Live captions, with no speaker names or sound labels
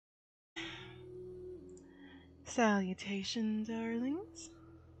Salutation, darlings.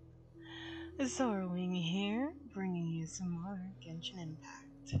 Sorrowing here, bringing you some more Genshin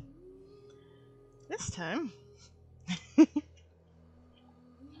Impact. This time,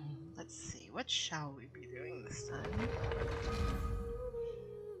 let's see, what shall we be doing this time?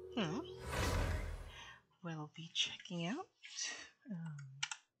 We'll be checking out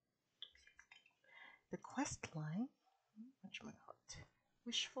the quest line, whatchamacallit,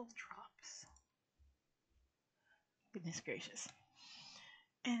 Wishful Drops. Goodness gracious.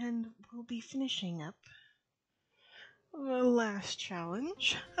 And we'll be finishing up the last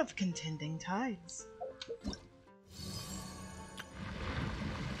challenge of Contending Tides.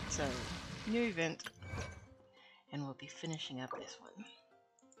 So, new event, and we'll be finishing up this one.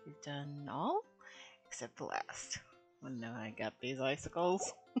 We've done all except the last. Wanna know how I got these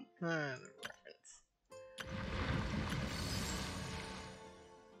icicles? Yes.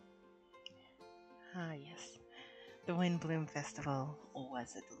 The Windbloom Festival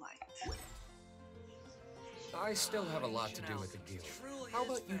was a delight. I still have a lot to do with the guild. How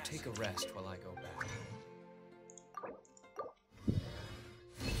about you take a rest while I go back?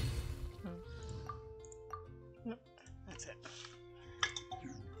 Nope, that's it.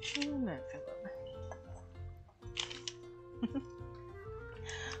 And that fell over.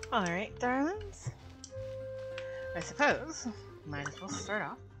 Alright, darlings. I suppose might as well start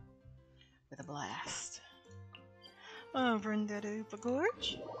off with a blast. Over in Deadupa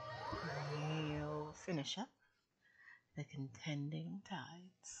Gorge, we'll finish up the Contending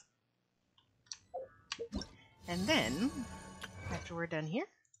Tides. And then, after we're done here,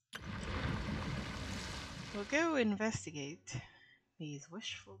 we'll go investigate these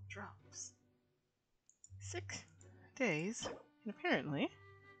Wishful Drops. 6 days, and apparently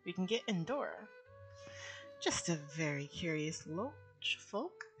we can get Endora. Just a very curious loach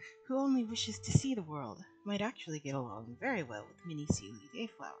folk who only wishes to see the world. Might actually get along very well with Mini Sealy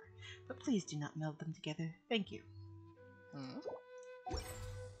Dayflower, but please do not meld them together. Thank you.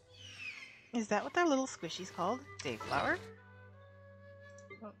 Is that what that little squishy's called? Dayflower?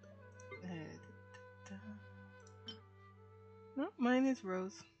 Oh, no, mine is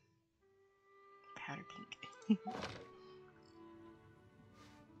Rose. Powder pink.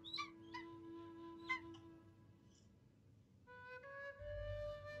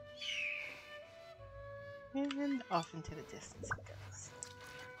 And off into the distance it goes.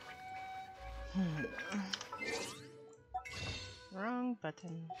 Wrong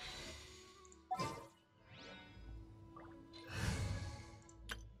button.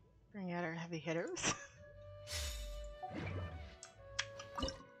 Bring out our heavy hitters.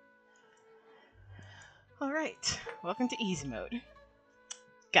 Alright, welcome to easy mode.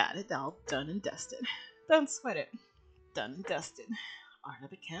 Got it all done and dusted. Don't sweat it. Done and dusted. Art of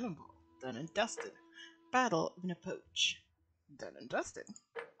the Cannonball. Done and dusted. Battle of Napoch. Done and dusted.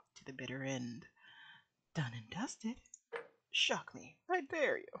 To the bitter end. Done and dusted. Shock me, I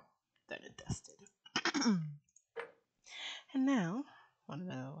dare you. Done and dusted. And now, wanna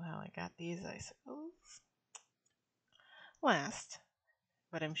know how I got these icicles? Last,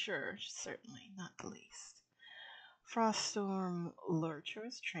 but I'm sure certainly not the least. Froststorm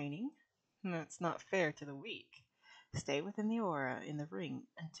Lurcher's training. That's not fair to the weak. Stay within the aura in the ring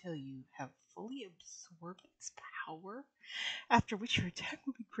until you have fully absorbed its power, after which your attack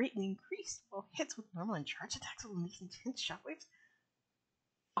will be greatly increased, while hits with normal and charge attacks will release intense shockwaves.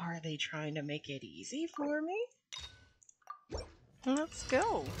 Are they trying to make it easy for me? Let's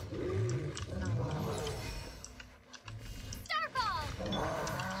go. Starfall!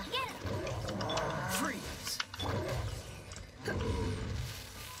 Get it! Freeze!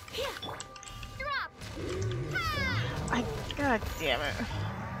 Drop! God damn it.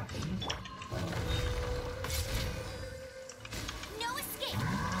 No escape!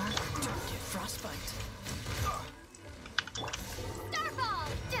 Don't get frostbite. Starfall!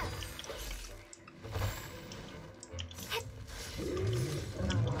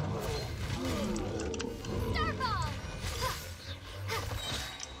 Starfall!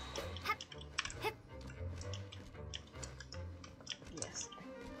 Yes.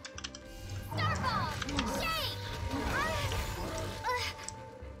 Starfall! Shake!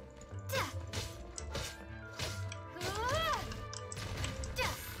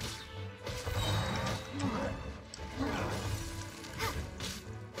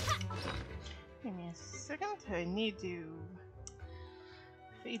 Give me a second. I need to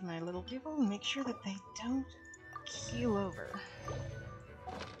feed my little people and make sure that they don't keel over.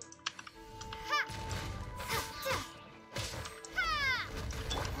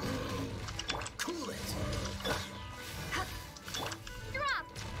 Cool it. Drop!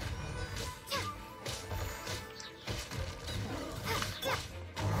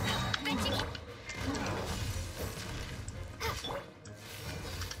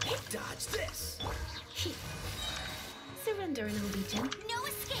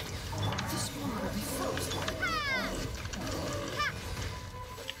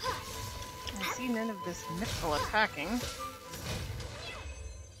 see none of this mythical attacking.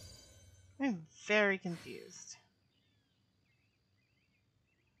 I'm very confused.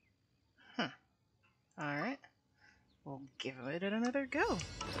 Huh. Alright. We'll give it another go.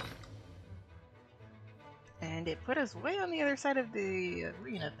 And it put us way on the other side of the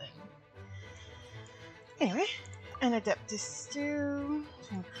arena thing. Anyway, an Adeptus Stew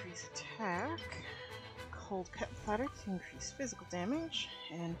to increase attack, Cold Cut Platter to increase physical damage,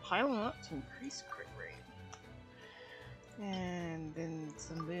 and Pile 'em Up to increase crit rate. And then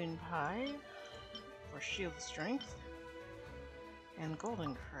some Moon Pie for shield strength, and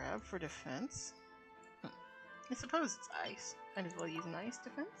Golden Crab for defense. I suppose it's ice. Might as well use an ice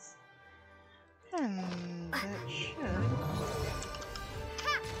defense. And that should...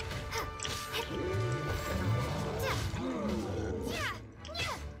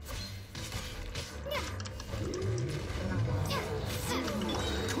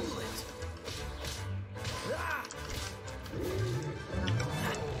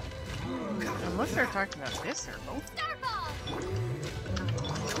 Unless they're talking about this circle.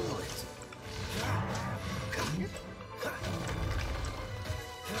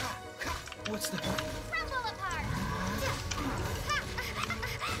 What's the...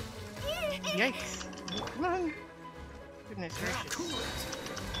 Yikes. Come on. Goodness gracious.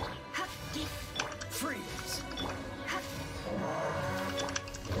 Freeze.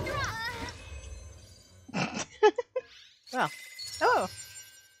 Well. Oh!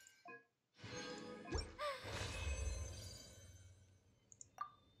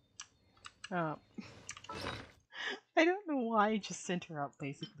 Oh. I don't know why I just sent her out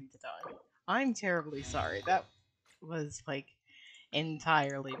basically to die. I'm terribly sorry. That was, like,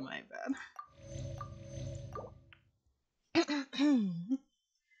 entirely my bad.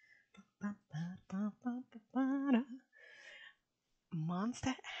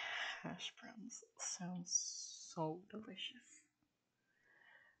 Monster hash browns sounds so delicious.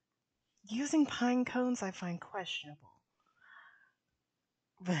 Using pine cones I find questionable.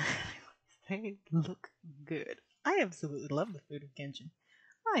 But they look good. I absolutely love the food of Genshin.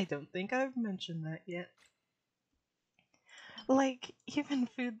 I don't think I've mentioned that yet. Like, even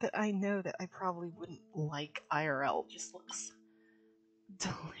food that I know that I probably wouldn't like IRL just looks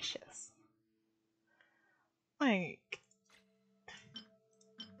delicious. Like,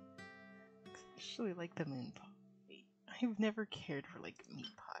 especially like the moon pie. I've never cared for like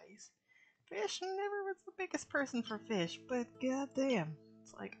meat pies. Fish never was the biggest person for fish, but goddamn,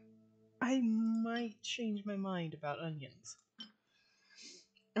 it's like I might change my mind about onions.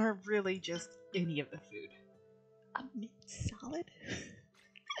 Or really just any of the food. A mint salad?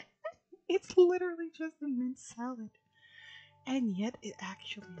 It's literally just a mint salad. And yet it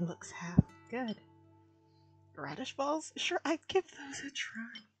actually looks half good. Radish balls? Sure, I'd give those a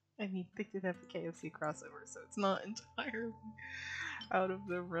try. I mean, picked it up a KFC crossover, so it's not entirely out of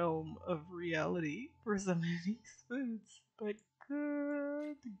the realm of reality for some of these foods. But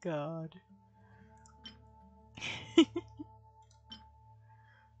good God.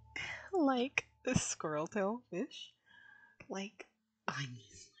 Like the squirrel tail fish. Like, I mean,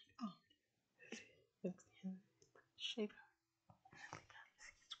 like, oh. Shape.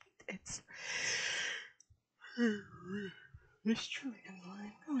 It's truly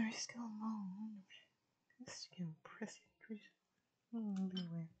combined. Color skill alone. Skill press increase.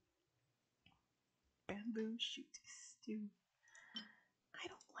 Anyway. Bamboo shoot stew. I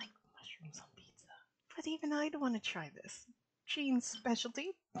don't like mushrooms on pizza, but even I'd want to try this. Jean's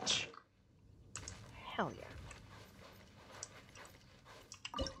specialty. Hell yeah.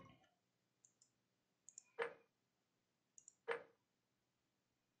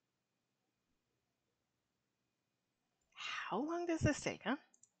 How long does this take, huh?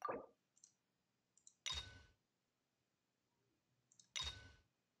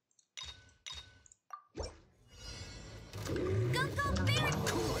 Go, Bear!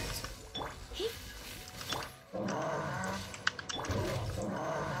 Cool it.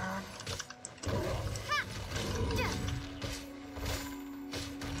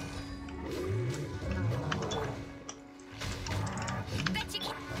 Bet you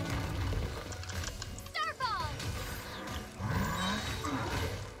can. Starball!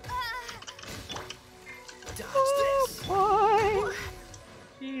 Dodge this.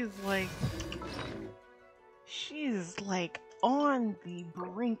 Boy! She's like on the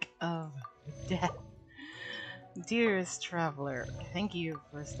brink of death. Dearest traveler, thank you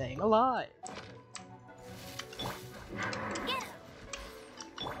for staying alive. Get him!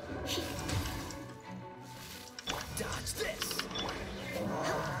 Dodge this.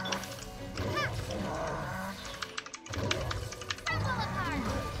 Rumble apart!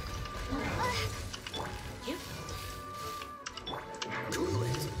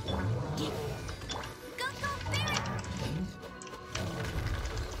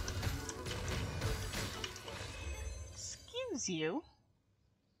 was you.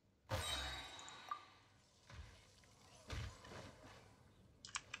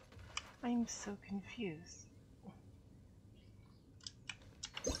 I'm so confused.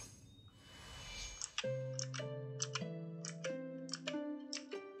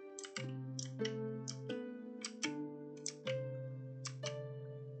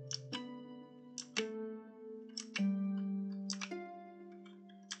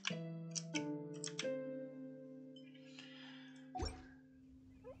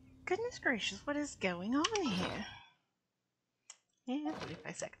 Goodness gracious, what is going on here? Yeah,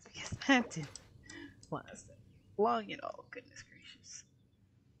 45 seconds. Yes, that didn't last long at all. Goodness gracious.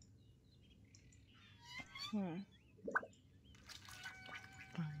 I'm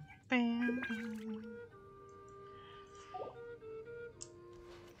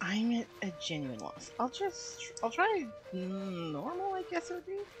at a genuine loss. I'll try normal, I guess it would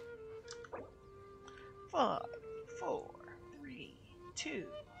be. 5, 4, 3, 2,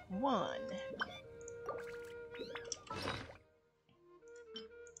 1.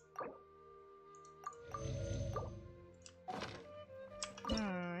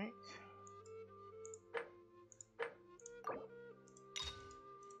 Alright.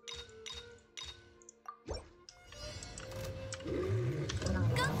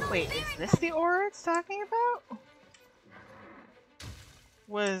 Wait, is this the aura it's talking about?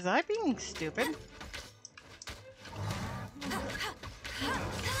 Was I being stupid?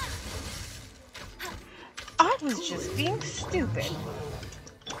 I was just being stupid.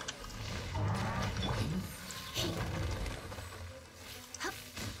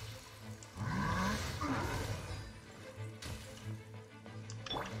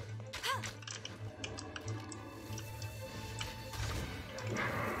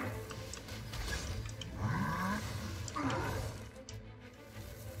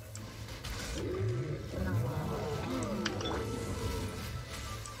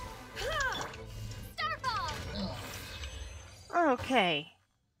 Okay.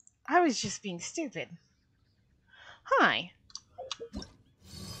 I was just being stupid. Hi.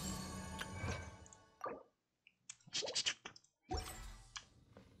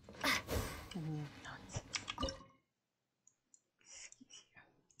 Nonsense.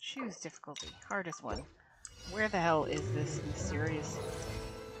 Choose difficulty. Hardest one. Where the hell is this mysterious...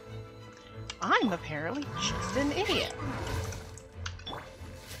 I'm apparently just an idiot.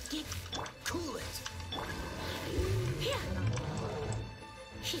 Cool it.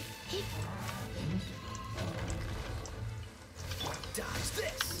 Dodge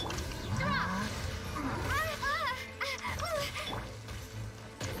this.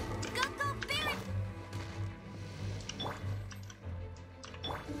 Go, Barret!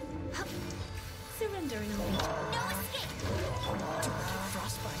 Surrendering a minute. No escape!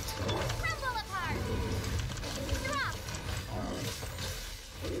 Frostbite. Crumble apart! Drop!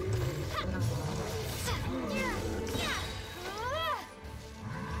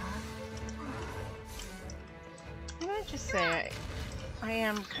 Can I just say, I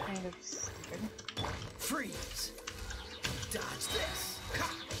am kind of stupid. Freeze. Dodge this.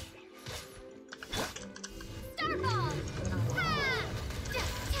 Starball!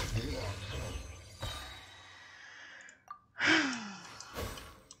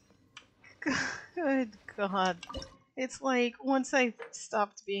 Good God. It's like, once I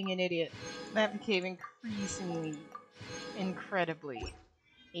stopped being an idiot, that became incredibly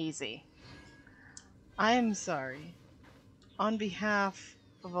easy. I am sorry. On behalf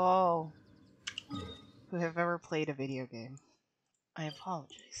of all who have ever played a video game, I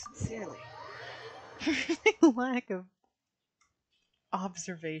apologize sincerely for my lack of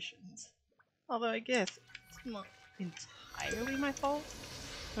observations. Although I guess it's not entirely my fault.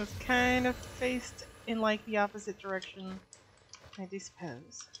 I was kind of faced in like the opposite direction, I do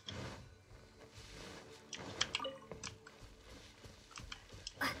suppose.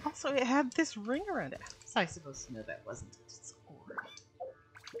 Also, it had this ring around it. So I supposed to know that wasn't its aura.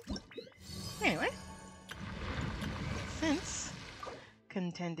 Anyway, since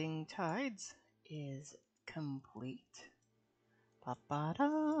Contending Tides is complete,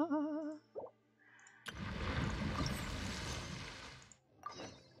 ba-ba-da.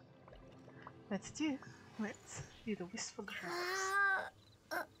 Let's do the Wishful Drops.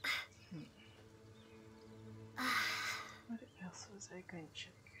 What else was I going to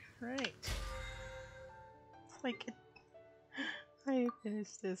check? Right. It's like I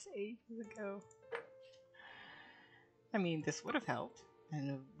finished this ages ago. I mean, this would have helped,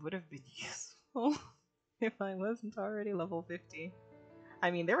 and it would have been useful if I wasn't already level 50. I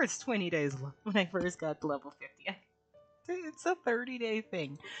mean, there was 20 days left when I first got to level 50. It's a 30-day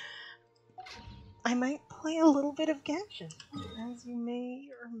thing. I might play a little bit of Genshin, as you may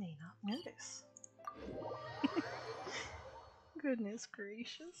or may not notice. Goodness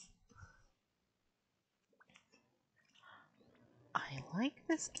gracious. I like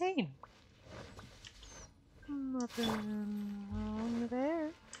this game. Nothing wrong there.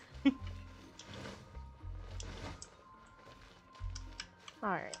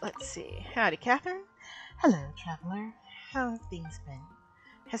 Alright, let's see. Howdy, Catherine. Hello, traveler. How have things been?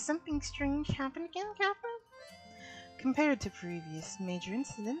 Has something strange happened again, Catherine? Compared to previous major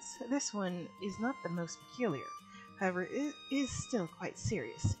incidents, this one is not the most peculiar. However, it is still quite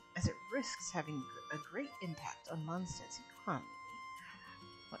serious, as it risks having a great impact on Mondstadt's economy.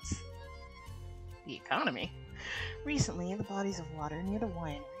 What's the economy? Recently, the bodies of water near the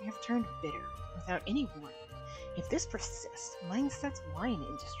winery have turned bitter, without any warning. If this persists, Mondstadt's wine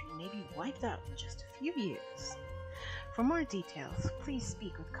industry may be wiped out in just a few years. For more details, please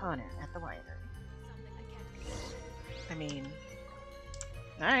speak with Connor at the winery. I mean,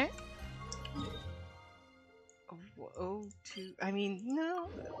 alright. I mean, no,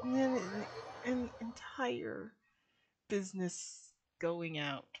 an entire business going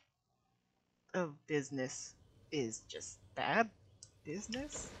out of business is just bad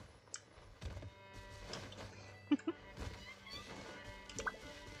business.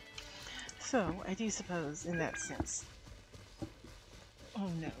 So, I do suppose, in that sense. Oh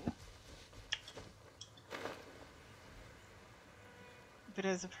no. But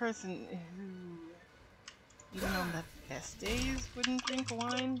as a person who, even on the best days, wouldn't drink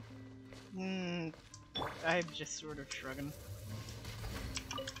wine, I'm just sort of shrugging.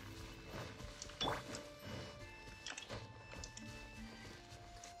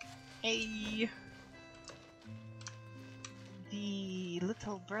 Hey! The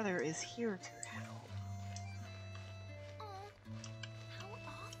little brother is here to help. Oh, how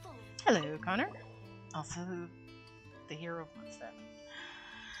awful. Hello, Connor. Also, the hero of Mondstadt.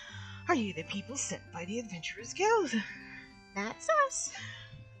 Are you the people sent by the Adventurers Guild? That's us.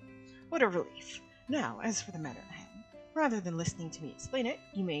 What a relief. Now, as for the matter at hand, rather than listening to me explain it,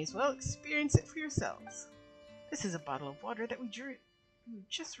 you may as well experience it for yourselves. This is a bottle of water that we drew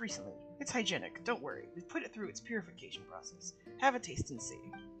just recently. It's hygienic, don't worry. We've put it through its purification process. Have a taste and see.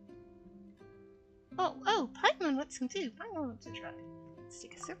 Oh, Paimon wants some too. Paimon wants to try. Let's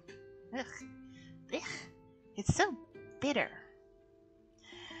take a sip. Ugh. It's so bitter.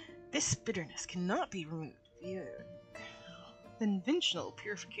 This bitterness cannot be removed via the conventional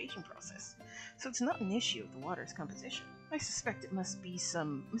purification process, so it's not an issue of the water's composition. I suspect it must be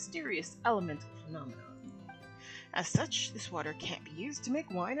some mysterious elemental phenomenon. As such, this water can't be used to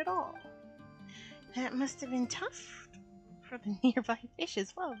make wine at all. That must have been tough for the nearby fish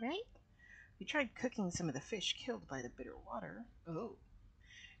as well, right? We tried cooking some of the fish killed by the bitter water. Oh,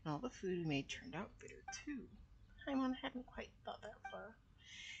 and all the food we made turned out bitter too. Paimon hadn't quite thought that far.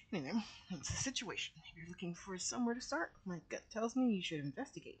 Anyway, that's the situation. If you're looking for somewhere to start, my gut tells me you should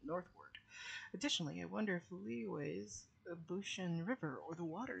investigate northward. Additionally, I wonder if the leeways of Bushan River or the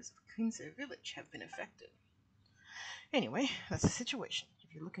waters of Quince village have been affected. Anyway, that's the situation.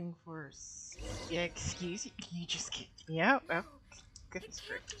 If you're looking for... Yeah, excuse you, you just kicked me out. Oh, goodness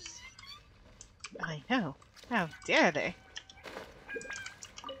gracious. I know. How dare they?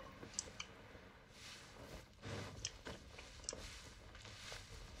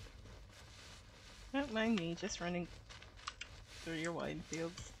 Don't mind me, just running through your wine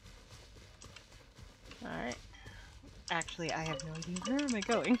fields. Alright. Actually, I have no idea where am I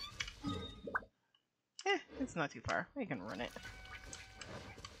going. It's not too far. I can run it.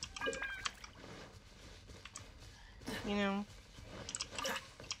 You know...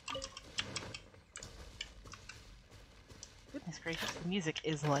 Goodness gracious, the music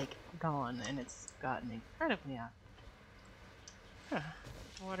is like gone and it's gotten incredibly out. Huh.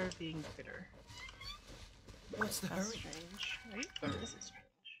 Water being bitter. What's the That's hurry? strange, right? Or is it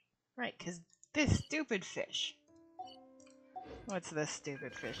strange? Right, because this stupid fish. What's this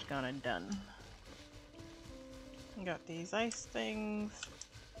stupid fish gone and done? I got these ice things.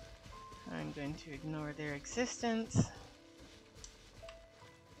 I'm going to ignore their existence.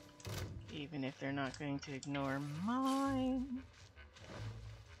 Even if they're not going to ignore mine.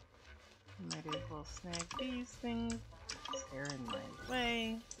 Might as well snag these things. They're in my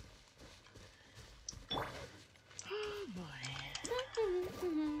way. Oh boy.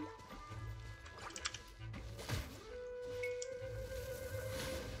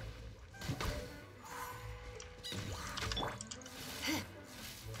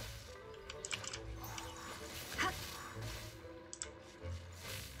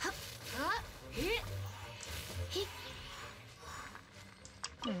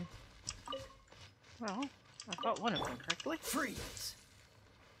 Well, I got one of them correctly. Freeze!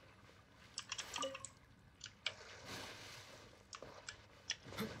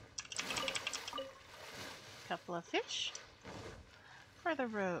 Couple of fish. For the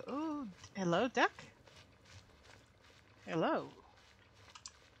road. Ooh, hello, duck. Hello.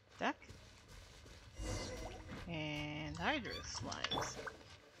 Duck. And hydro slimes.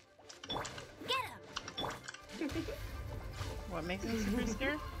 Get him! What makes him super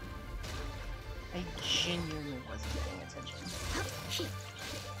scared? I genuinely wasn't paying attention.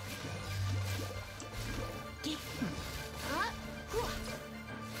 Get him!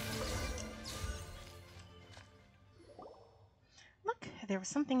 Look, there was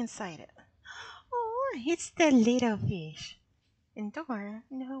something inside it. Oh, it's the little fish. Endora,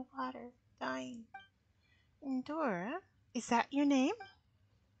 no water, dying. Endora, is that your name?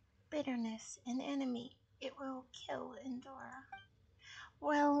 Bitterness, an enemy. It will kill Endora.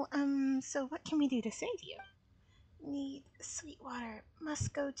 Well, so what can we do to save you? Need sweet water.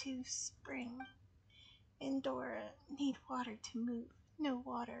 Must go to spring. Endora, need water to move. No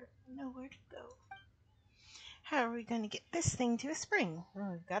water, nowhere to go. How are we going to get this thing to a spring?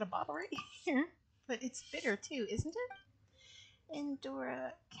 Oh, we've got a bottle right here. But it's bitter too, isn't it?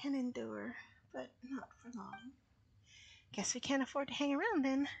 Endora can endure, but not for long. Guess we can't afford to hang around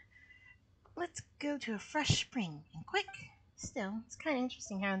then. Let's go to a fresh spring, and quick. Still, it's kind of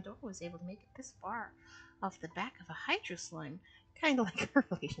interesting how Endora was able to make it this far off the back of a hydro slime. Kind of like her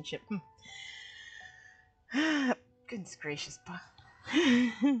relationship. Goodness gracious,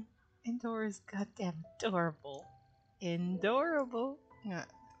 Endora's goddamn adorable. Endorable. Yeah,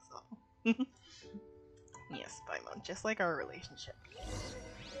 that's all. Yes, Paimon, just like our relationship.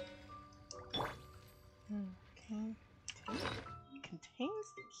 Okay. Contains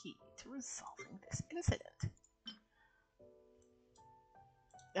the key to resolving this incident.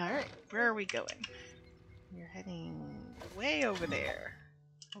 Alright, where are we going? We're heading way over there.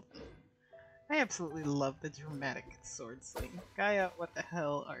 I absolutely love the dramatic sword swing. Gaia, what the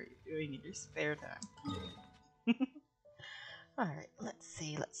hell are you doing in your spare time? Alright, let's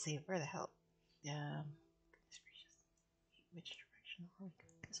see, where the hell? Goodness gracious. Which direction are we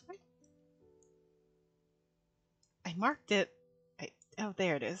going? This way? I marked it. Oh,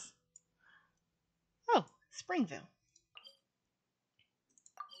 there it is. Oh, Springville.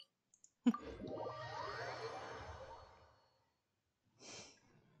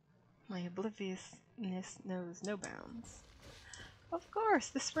 My obliviousness knows no bounds. Of course,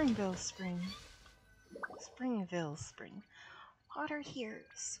 the Springville Spring. Springville Spring. Water here,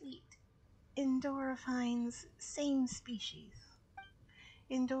 sweet. Endora finds same species.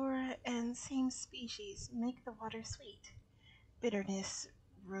 Endora and same species make the water sweet. Bitterness,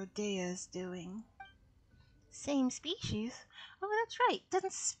 Rodea's doing. Same species? Oh, that's right.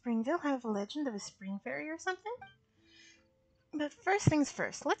 Doesn't Springville have a legend of a spring fairy or something? But first things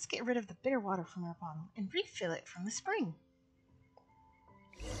first, let's get rid of the bitter water from our bottle and refill it from the spring.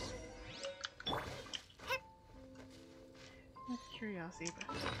 What's curiosity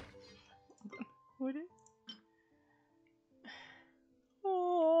about? What is?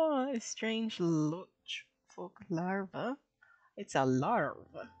 Oh, a strange loach folk larva. It's a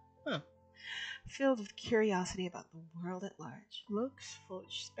larva. Huh. Filled with curiosity about the world at large, Loch's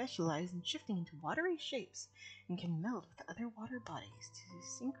Floch specialize in shifting into watery shapes and can meld with other water bodies to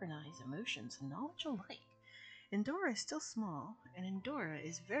synchronize emotions and knowledge alike. Endora is still small, and Endora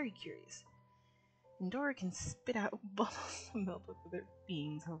is very curious. Endora can spit out bubbles to melt with other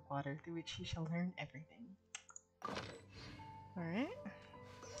beings of water, through which she shall learn everything. Alright.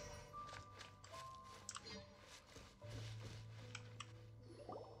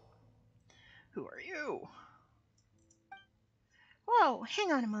 Who are you? Whoa,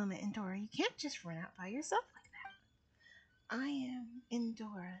 hang on a moment, Endora. You can't just run out by yourself like that. I am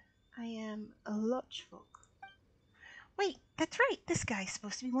Endora. I am a Lochfolk. Wait, that's right. This guy's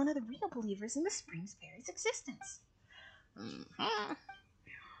supposed to be one of the real believers in the Springs Fairy's existence. Mm-hmm.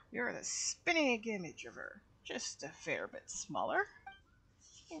 You're the spinning image of her. Just a fair bit smaller.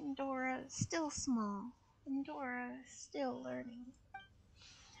 Endora, still small. Endora, still learning.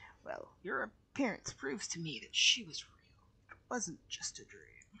 Well, your appearance proves to me that she was real. It wasn't just a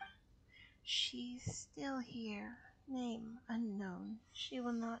dream. She's still here. Name unknown. She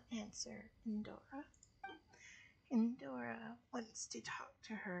will not answer, Endora. Endora wants to talk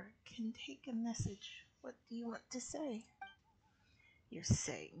to her. Can take a message. What do you want to say? You're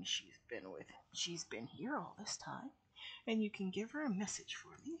saying she's been here all this time, and you can give her a message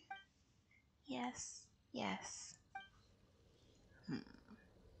for me? Yes, yes.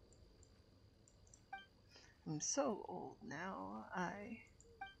 I'm so old now, I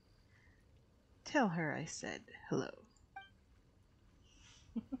Tell her I said hello.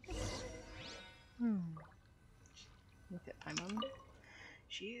 Look at my mom.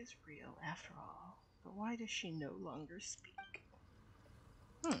 She is real after all, but why does she no longer speak?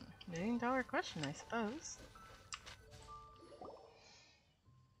 $1 million question, I suppose.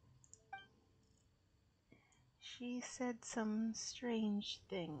 She said some strange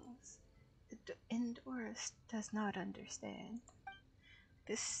things. Endoris does not understand.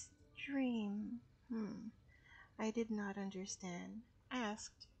 This dream, I did not understand.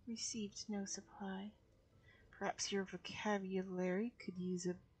 Asked, received no supply. Perhaps your vocabulary could use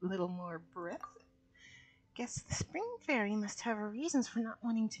a little more breadth? Guess the spring fairy must have her reasons for not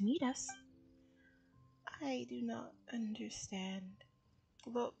wanting to meet us. I do not understand.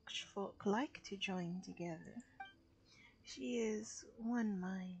 Looked folk like to join together. She is one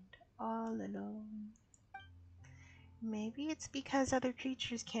mind, all alone. Maybe it's because other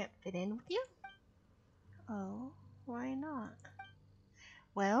creatures can't fit in with you? Oh, why not?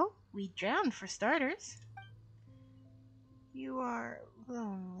 Well, we drowned for starters. You are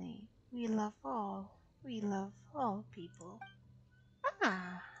lonely. We love all. We love all people.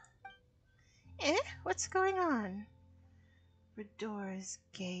 Ah. What's going on? Redora's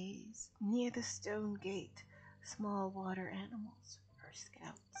gaze. Near the stone gate, small water animals, our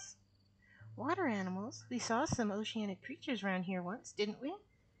scouts. Water animals? We saw some oceanic creatures around here once, didn't we?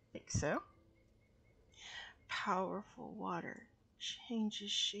 Think so. Powerful water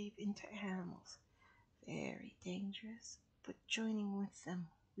changes shape into animals. Very dangerous, but joining with them,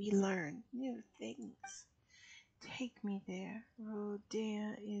 we learn new things. Take me there.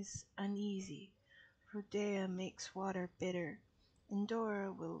 Rodea is uneasy. Rodea makes water bitter.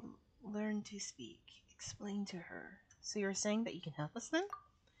 Endora will learn to speak. Explain to her. So you're saying that you can help us then?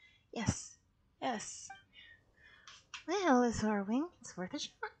 Yes. Yes. Well, Azorwing, it's worth a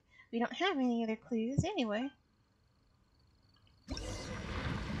shot. We don't have any other clues anyway.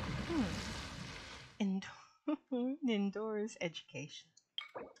 Endora's education.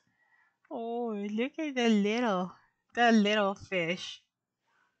 Oh, look at the little fish.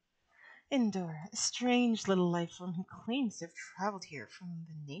 Endora, a strange little life form who claims to have traveled here from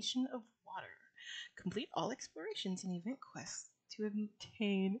the nation of water. Complete all explorations and event quests to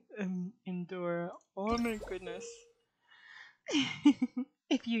obtain Endora. Oh my goodness.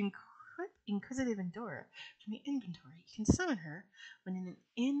 If you equip Inquisitive Endora from your inventory, you can summon her when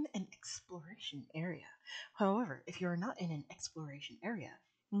in an exploration area. However, if you are not in an exploration area,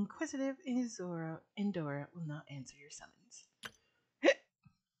 Inquisitive Endora will not answer your summons.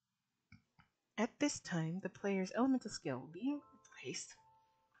 At this time, the player's elemental skill will be replaced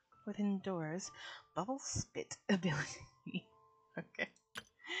with Endora's Bubble Spit ability. Okay.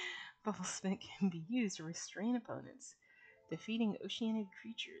 Bubble Spit can be used to restrain opponents. Defeating oceanic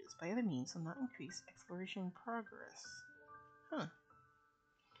creatures by other means will not increase exploration progress.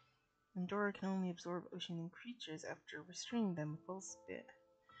 Endora can only absorb oceanic creatures after restraining them with Bubble Spit.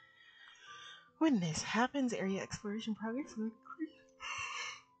 When this happens, area exploration progress will increase.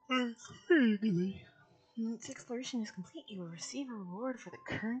 Once exploration is complete, you will receive a reward for the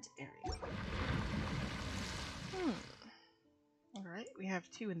current area. Alright, we have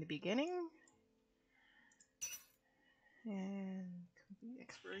 2 in the beginning. And complete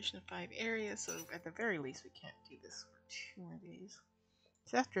exploration of 5 areas, so at the very least we can't do this for 2 more days.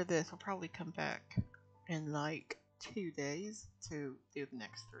 So after this, we'll probably come back in like 2 days to do the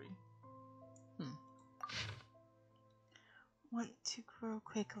next 3. Want to grow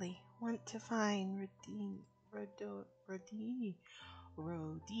quickly. Want to find Rodea.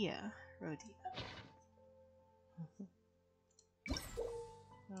 Already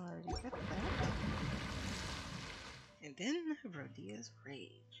got that. And then Rodea's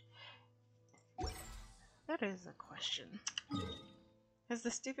Rage. That is a question. Has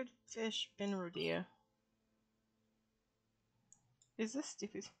the stupid fish been Rodea? Is this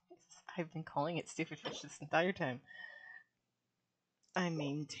stupid fish? I've been calling it stupid fish this entire time. I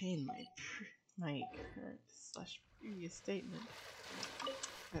maintain my current / previous statement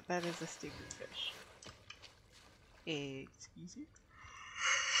that that is a stupid fish. Excuse me?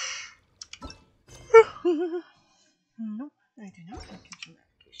 No, I do not have kitchen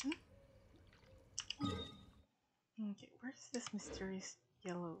application. Okay, where's this mysterious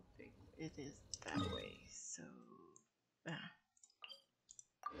yellow thing? It is that way, so...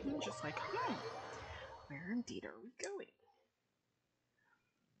 I'm just like, where indeed are we going?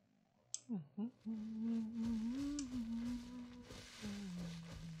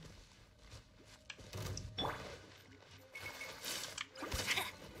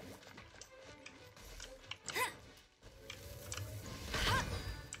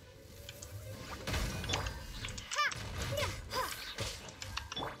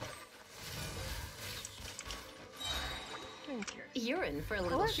 fun for a I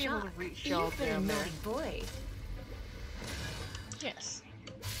little might be able shock. to reach y'all You've been a down there. naughty boy. Yes.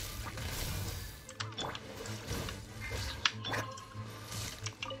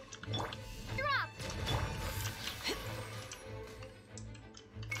 Drop.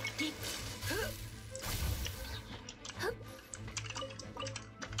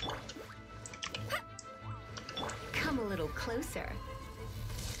 Come a little closer.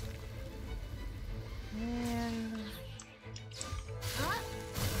 And Huh?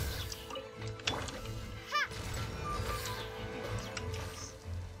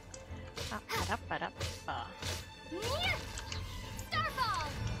 ba-da-ba-da-ba. Starfall!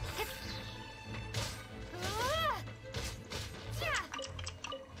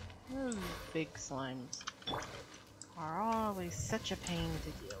 Those big slimes are always such a pain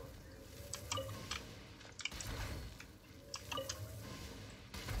to deal with.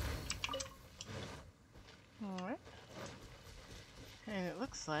 Alright. And it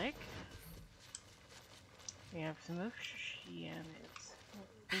looks like we have some Oceanids.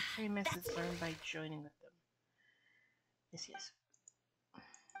 They train methods learned by joining with them. Yes, yes.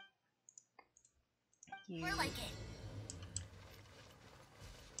 You We're like it.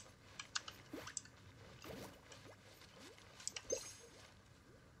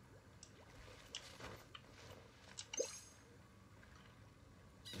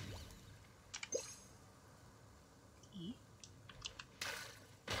 E.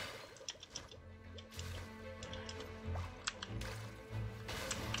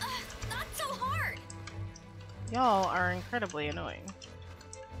 Not so hard. Y'all are incredibly annoying.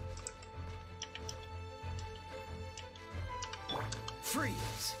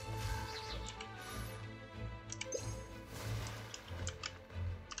 Freeze!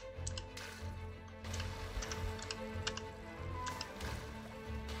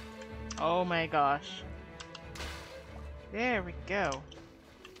 Oh my gosh. There we go.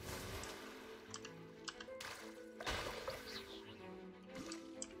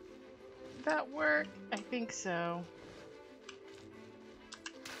 Did that work? I think so.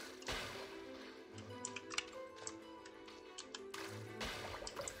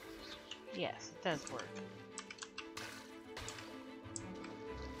 Yes, it does work.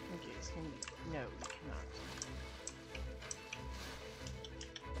 Okay, it's gonna be... No, you cannot.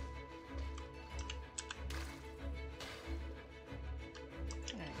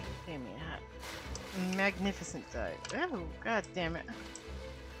 Alright, pay me a hat. Magnificent dive. Oh, god damn it.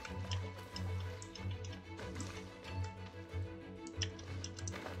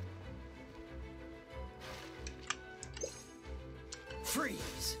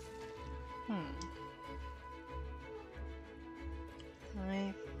 Freeze!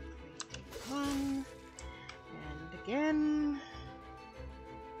 Five, one, and again.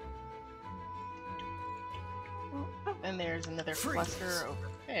 Oh, and there's another cluster over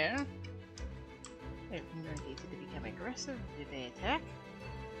there. They're easy to become aggressive. Do they attack?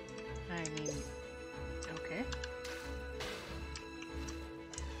 I mean, okay.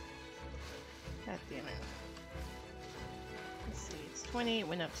 God damn it. Let's see, it's 20, it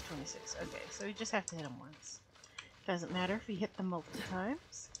went up to 26. Okay, so we just have to hit them once. Doesn't matter if we hit them multiple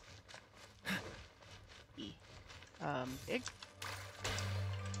times. E. Big.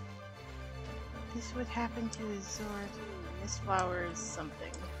 This would happen to his sword. Miss Flowers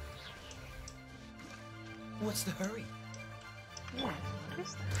something. What's the hurry? Yeah, what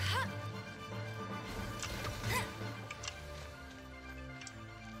is that?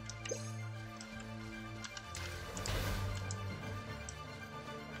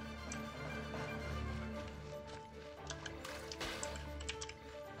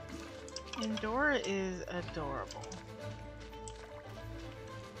 Endora is adorable.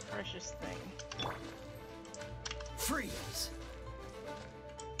 Precious thing. Freeze!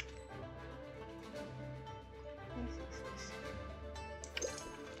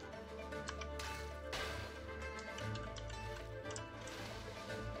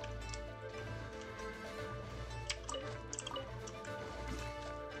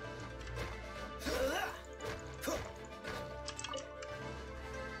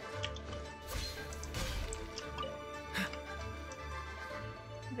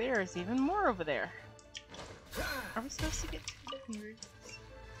 There's even more over there. Are we supposed to get weird?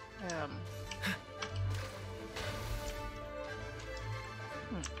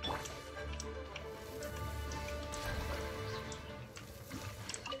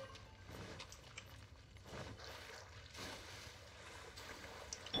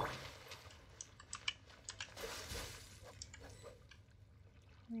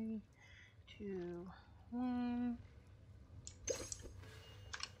 Three, two, one.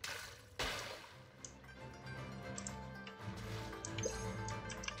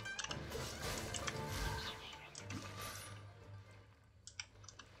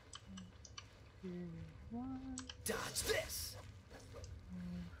 2, 1. Dodge this!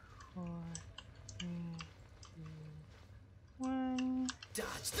 4, 3, 2, 1.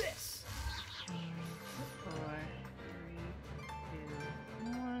 Dodge this! 4, 3,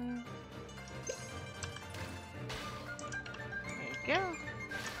 2, 1. There you go.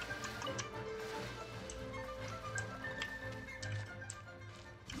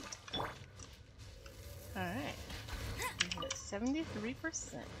 Alright. We're at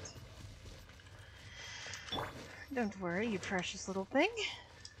 73%. Don't worry, you precious little thing.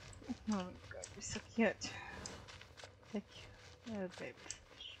 Oh my god, you're so cute. Thank you. Oh, baby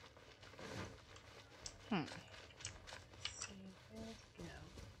fish. Let's see where to go.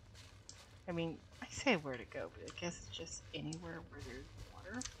 I mean, I say where to go, but I guess it's just anywhere where there's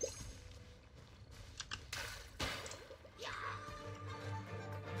water.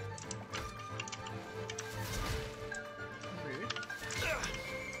 Rude. There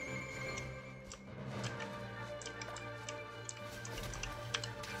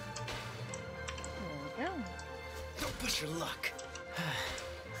we go. Don't push your luck.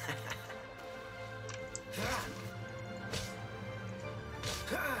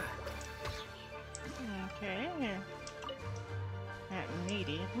 Okay. That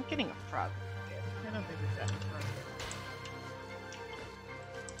needy. I'm getting a frog. I don't think we've got a frog.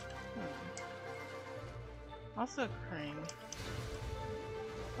 Also occurring.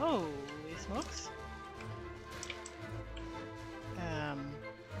 Holy smokes.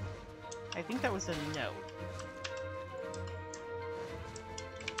 I think that was a no.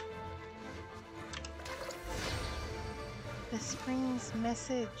 The spring's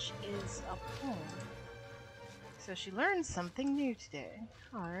message is a poem. So she learned something new today.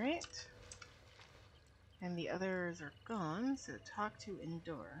 Alright. And the others are gone, so talk to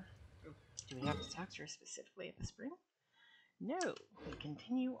Endora. Do we have to talk to her specifically at the spring? No, we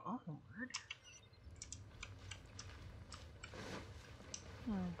continue onward.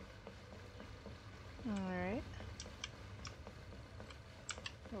 Alright.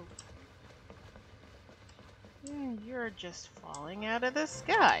 Oh. Yeah, you're just falling out of the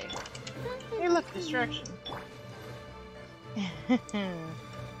sky. Hey, look, distraction.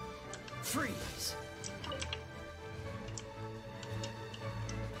 Freeze!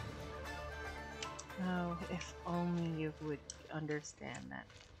 Oh, if only you would understand that.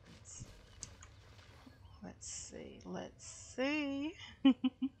 Let's see, let's see.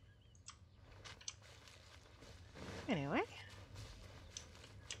 Anyway.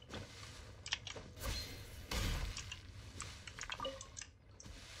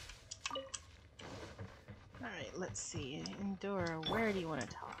 Alright, let's see. Endora, where do you want to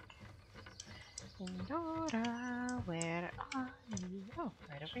talk? Endora, where are you? Oh,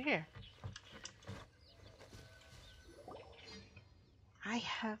 right over here. I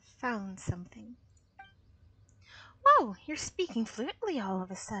have found something. Whoa, you're speaking fluently all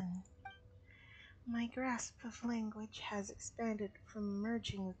of a sudden. My grasp of language has expanded from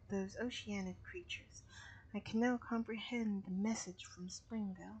merging with those oceanic creatures. I can now comprehend the message from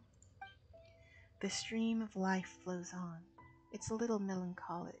Springville. The stream of life flows on. It's a little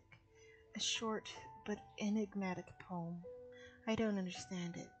melancholic, a short but enigmatic poem. I don't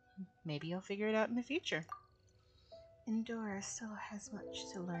understand it. Maybe I'll figure it out in the future. Endora still has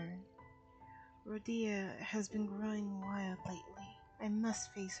much to learn. Rhodia has been growing wild lately. I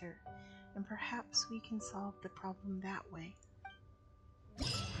must face her, and perhaps we can solve the problem that way.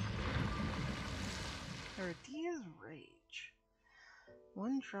 Rhodia's Rage.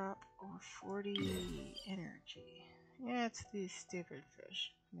 1 drop or 40 energy. Yeah, it's the stupid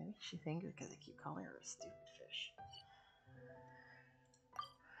fish. Maybe she thinks because I keep calling her a stupid fish.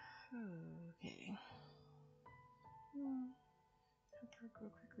 Okay. Help her grow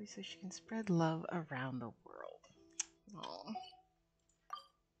quickly so she can spread love around the world. Aww.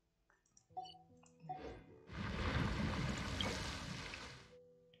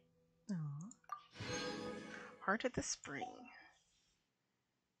 Heart of the Spring.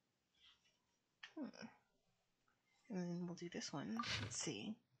 And then we'll do this one. Let's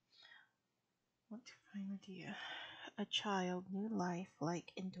see. What to find Rhodia? A child, new life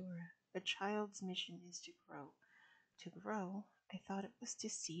like Endora. A child's mission is to grow. To grow, I thought it was to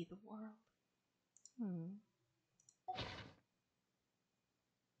see the world.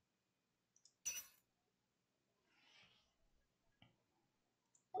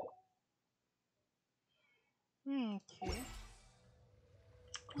 Okay.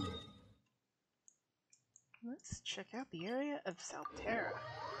 Let's check out the area of Salterra.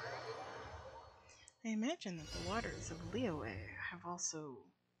 I imagine that the waters of Liyue have also...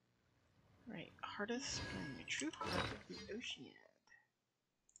 Right, Heart of Spring, a true heart of the Oceanid.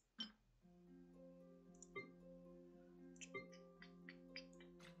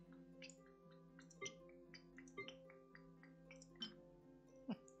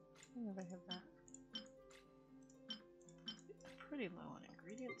 Where do I have that? Pretty low on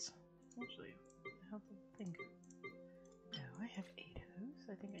ingredients. Actually, how do I think? No, I have 8 of those.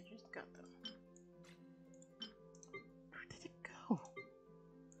 I think I just got them. Where did it go?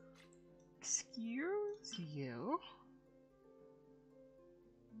 Excuse you?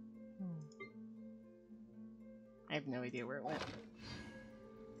 I have no idea where it went.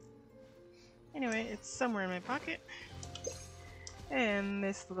 Anyway, it's somewhere in my pocket. And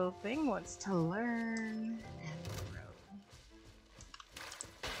this little thing wants to learn and grow.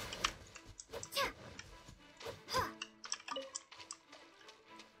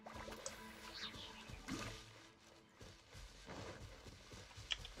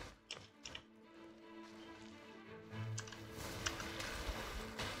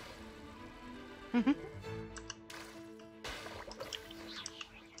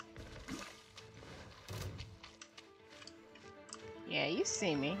 Yeah, you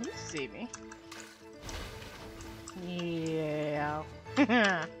see me. You see me. Yeah.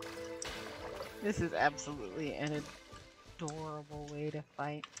 This is absolutely an adorable way to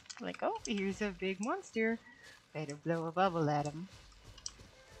fight. Like, oh, here's a big monster. Better blow a bubble at him.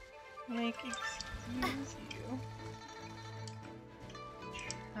 Like, excuse you.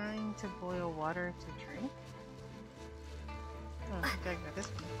 Trying to boil water to drink? Oh, I think I got this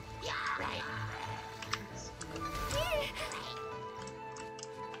one.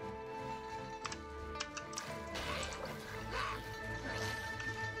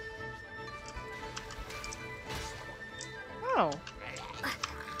 Oh.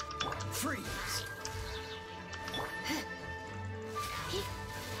 Freeze!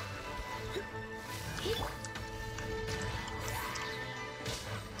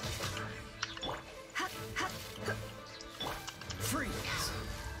 Freeze!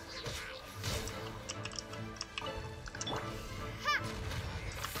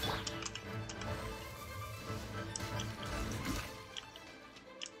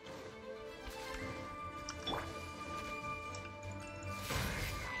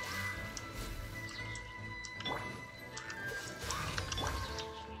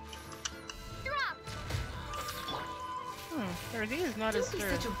 Birdie is not as Don't be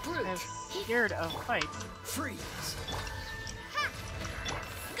scared, such a brute. as scared of fights. Freeze!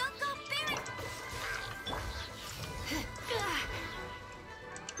 Go, go, Barret!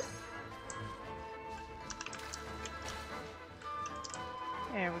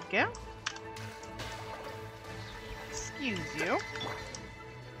 There we go. Excuse you.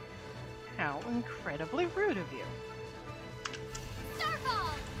 How incredibly rude of you.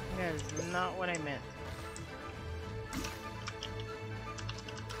 Starfall! That is not what I meant.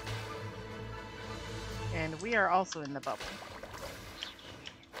 And we are also in the bubble.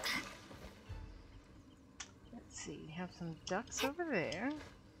 Let's see, we have some ducks over there.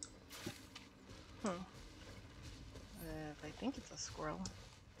 I think it's a squirrel.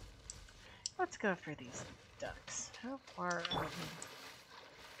 Let's go for these ducks. How far are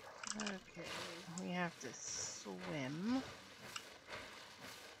we? Okay, we have to swim.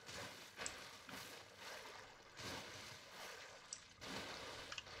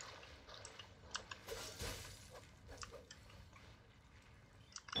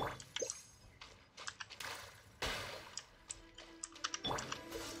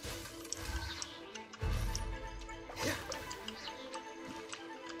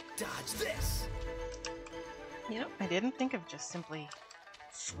 Dodge this! You know, I didn't think of just simply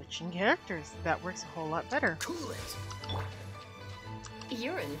switching characters. That works a whole lot better. Cool it!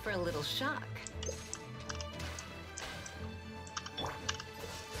 You're in for a little shock.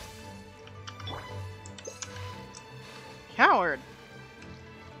 Coward!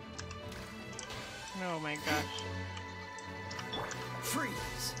 Oh my gosh.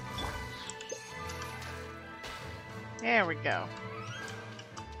 Freeze! There we go.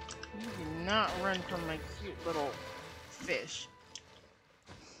 You do not run from my cute little fish.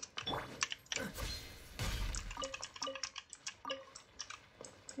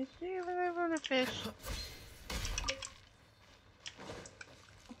 Did she ever live on a fish?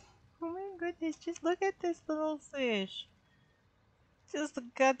 Oh my goodness, just look at this little fish. Just the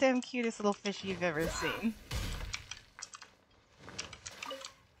goddamn cutest little fish you've ever seen.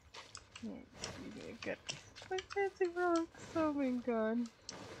 Excuse me, good. My fancy rocks, oh my god.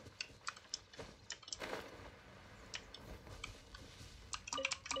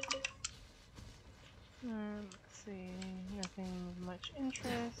 Let's see, nothing of much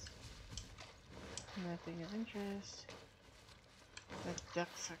interest. Nothing of interest. The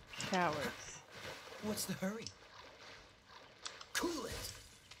ducks are cowards. What's the hurry? Cool it!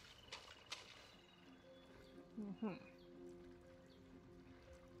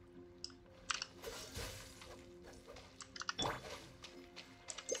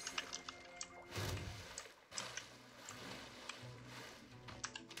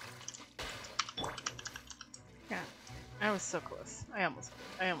 I was so close. I almost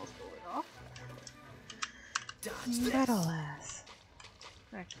pulled it off. Dodge this. But alas.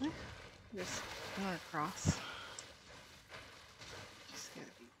 Actually, just going across. Just gotta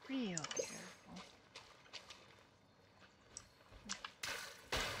be real careful.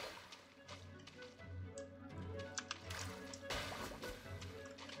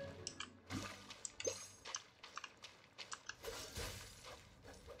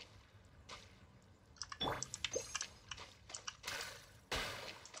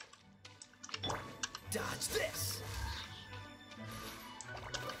 Dodge this.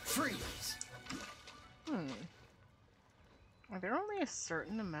 Freeze. Are there only a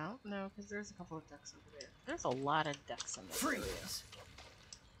certain amount? No, because there's a couple of ducks over there. There's a lot of ducks in this area. Freeze.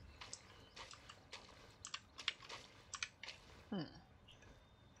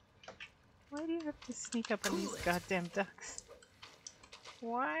 Why do you have to sneak up on these goddamn ducks?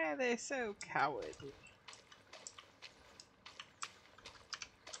 Why are they so cowardly?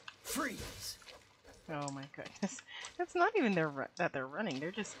 Freeze. Oh my goodness. That's not even that they're running,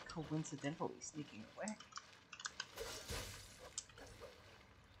 they're just coincidentally sneaking away.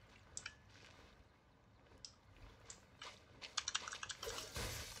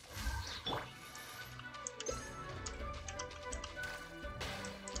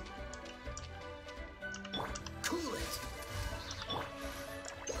 Cool it.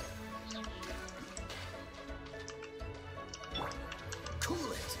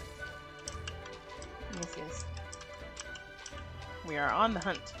 Cool it. Yes. We are on the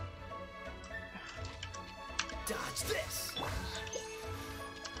hunt. Dodge this.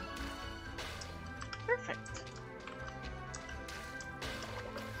 Perfect.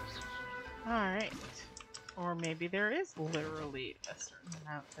 Alright. Or maybe there is literally a certain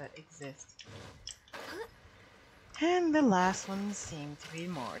amount that exists. And the last one seemed to be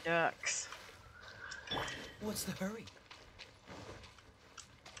more ducks. What's the hurry?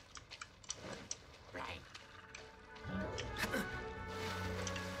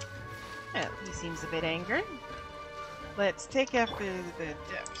 Well, he seems a bit angered. Let's take after the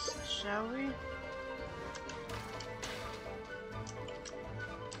ducks, shall we?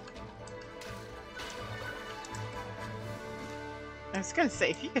 I was gonna say,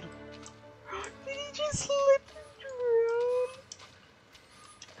 if you could... Did he just slip the drone?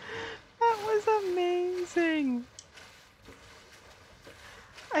 That was amazing!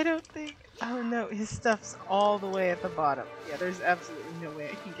 I don't think... Oh no, his stuff's all the way at the bottom. Yeah, there's absolutely no way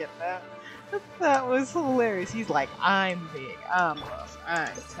I can get that. That was hilarious. He's like, I'm big, I'm buff,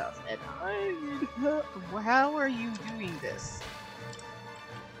 I'm tough, and I need help. How are you doing this?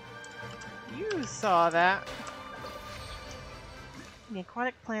 You saw that. The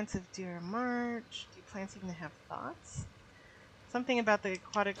aquatic plants of Deer March. Do plants even have thoughts? Something about the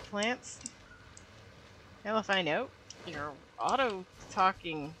aquatic plants? Hell if I know. You're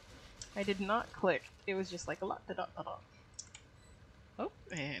auto-talking. I did not click. It was just like a lot. Oh,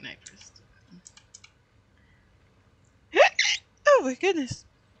 and I pressed. Oh my goodness.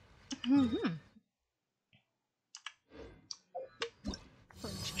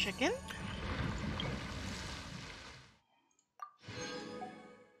 French chicken.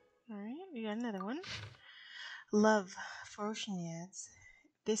 Alright, we got another one. Love for Oceaniads.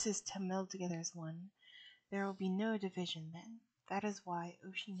 This is to meld together as one. There will be no division then. That is why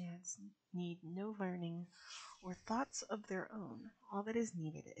Oceaniads need no learning or thoughts of their own. All that is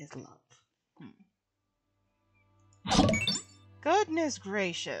needed is love. Goodness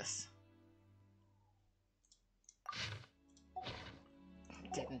gracious.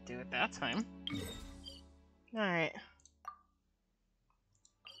 Didn't do it that time. Alright.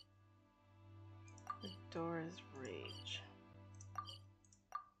 Dora's Rage.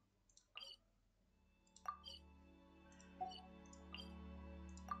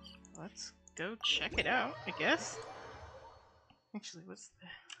 Let's go check it out, I guess. Actually, what's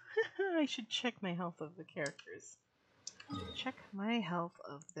the... I should check my health of the characters. Check my health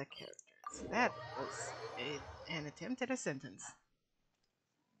of the characters. That was an attempt at a sentence.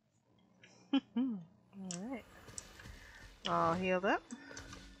 Alright. All healed up.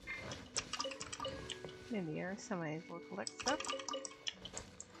 In the air, so I might as well collect stuff.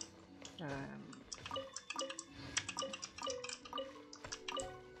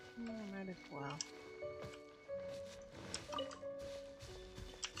 Might as well.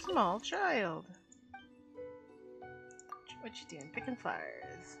 Small child. What you doing? Picking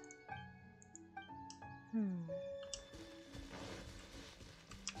fires.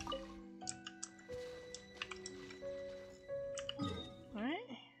 Alright.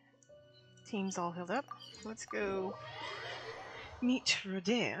 Team's all healed up. Let's go meet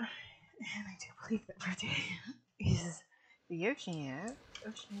Rodea. And I do believe that Rodea is The Oceanad,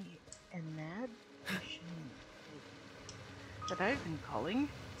 Oceanad, that I've been calling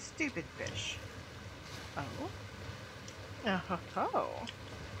stupid fish. Oh? Oh.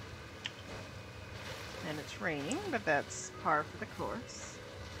 And it's raining, but that's par for the course.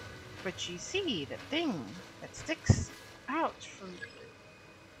 But you see, that thing that sticks out from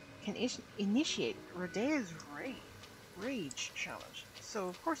can initiate Rodea's rage challenge. So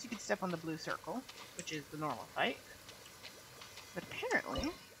of course you can step on the blue circle, which is the normal fight. But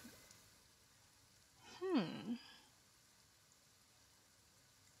apparently,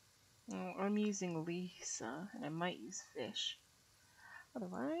 well, I'm using Lisa, and I might use fish.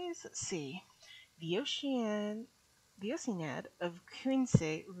 Otherwise, let's see. The Oceanad of Quince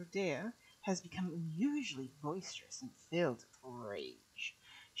Rodea has become unusually boisterous and filled with rage.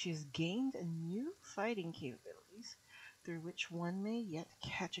 She has gained a new fighting capabilities through which one may yet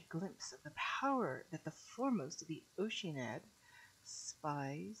catch a glimpse of the power that the foremost of the Oceanad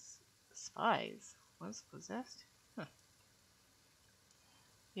spies was possessed. Huh.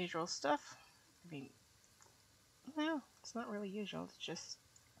 Usual stuff. I mean, well, it's not really usual. It's just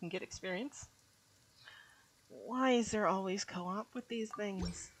you can get experience. Why is there always co-op with these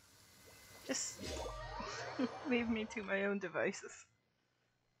things? Just leave me to my own devices.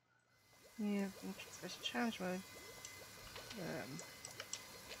 Yeah, special challenge mode.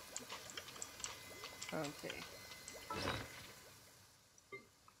 Okay.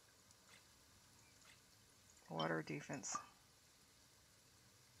 Water defense.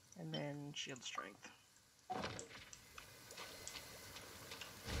 And then shield strength. An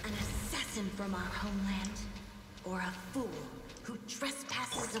assassin from our homeland, or a fool who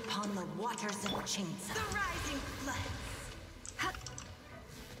trespasses upon the waters of Chainsaw. The rising floods.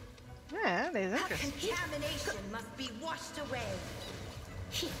 Yeah, that is interesting. Contamination must be washed away.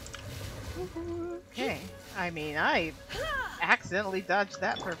 Okay. I mean, I accidentally dodged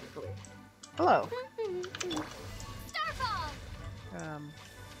that perfectly. Hello. Starfall!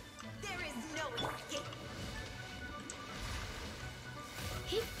 There is no escape.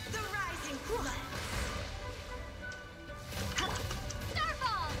 The rising flood.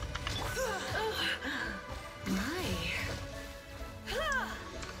 Starfall! My.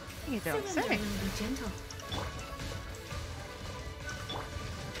 You don't Cylinder say. will be gentle.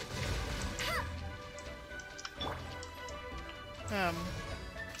 Starfall!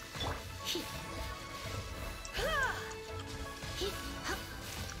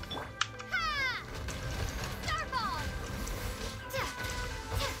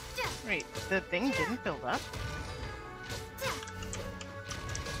 Wait, the thing didn't build up?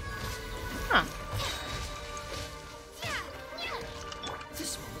 Huh.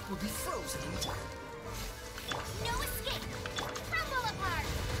 This moment will be frozen in time. No escape! Crumble apart!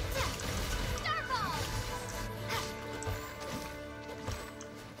 Starfall!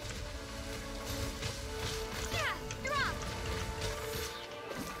 Drop!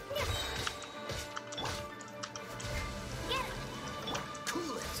 Get it!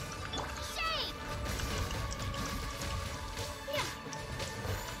 Cool it. Shade!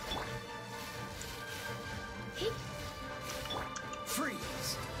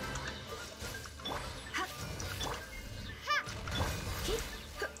 Freeze.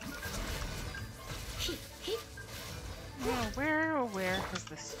 Well, where has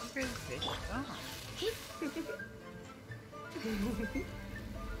the stupid fish gone?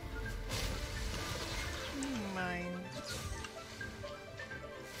 Mine.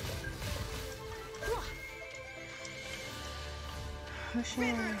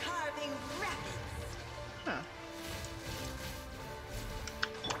 Ocean. Carving rapids. Huh.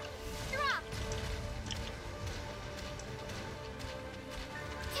 Drop!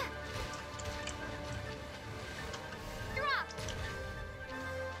 Drop!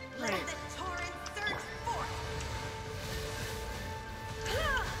 Let Right. the torrent surge forth.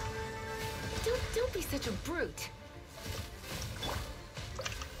 Don't be such a brute.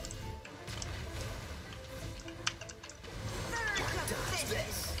 Surge of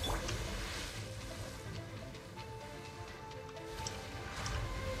fish.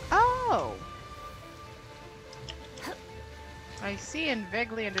 Oh! I see and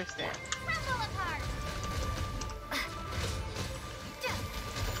vaguely understand. Crumble apart!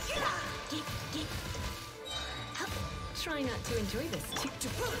 Try not to enjoy this. Keep to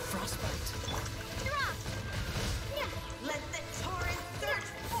frostbite. Drop! Let the torrent surge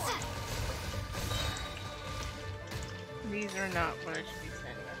forth. These are not what I should be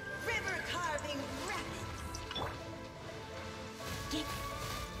sending them. River carving rapids.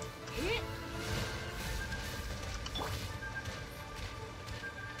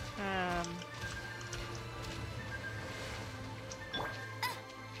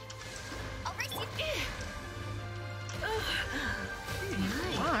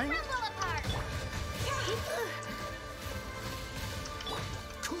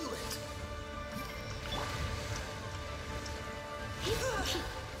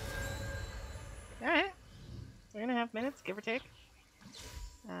 overtake.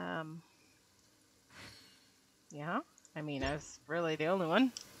 Yeah. I mean, I was really the only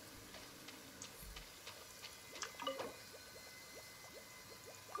one.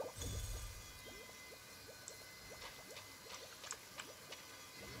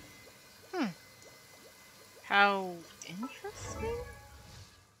 How interesting.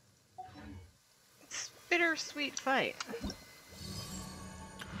 It's a bittersweet fight.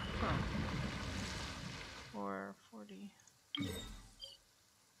 Huh. 440.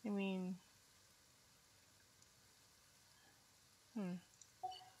 I mean...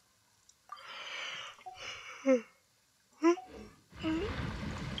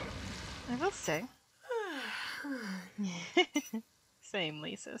 I will say. Same,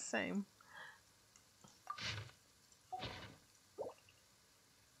 Lisa, same.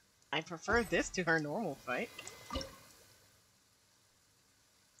 I prefer this to her normal fight.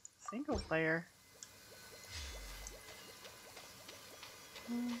 Single player.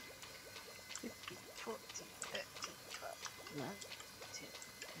 50, 40, 30, 12, 11, 10,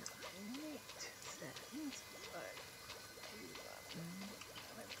 9, 8, 7, 5,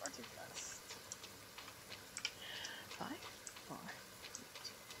 40 fast. 5, 4, 3,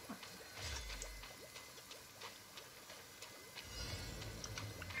 2, 1.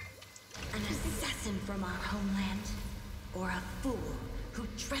 An assassin from our homeland, or a fool who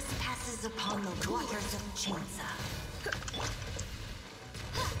trespasses upon the waters of Chinza.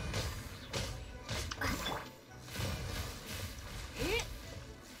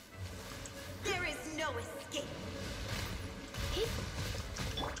 There is no escape.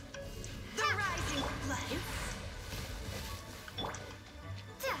 The rising flood.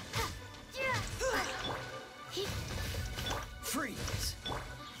 Freeze!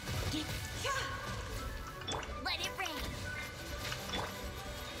 Let it rain.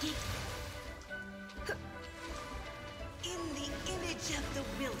 In the image of the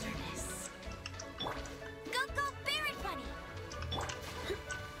wilderness. Go, go, Barret Bunny.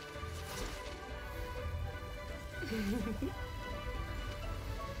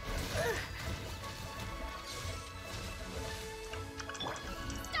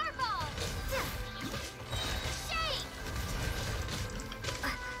 Starball. Shake.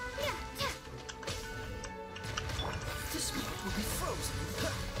 This moment will be frozen.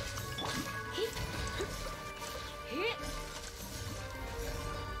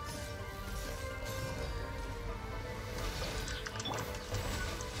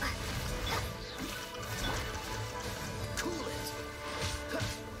 Cool it.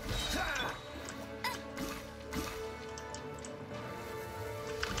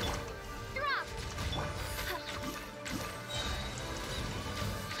 Drop.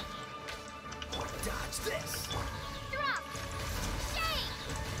 Dodge this. Drop. Shake.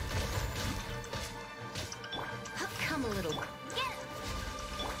 Come a little. Get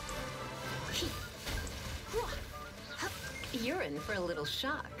it. You're in for a little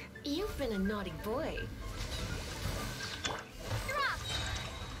shock. You've been a naughty boy. Drop.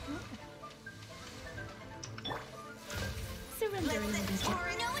 Surrendering Let the the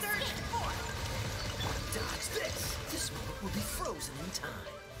torrent No surge escape. forth. Dodge this. This moment will be frozen in time.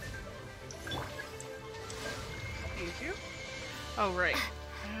 Excuse you? Oh, right.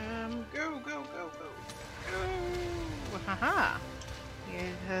 Go, go, go, go. Go! Haha!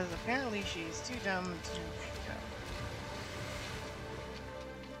 Because apparently she's too dumb to go.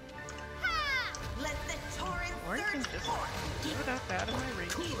 Ha! Let the torrent Or you can surge just forth. throw it up out of my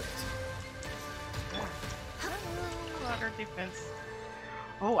reach. Cool it. Oh, water defense.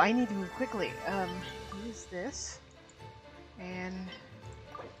 Oh, I need to move quickly. Use this. And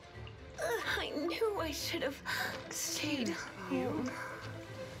I knew I should have stayed home.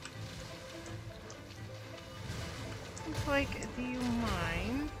 it's like, do you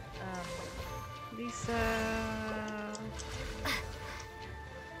mind? Lisa.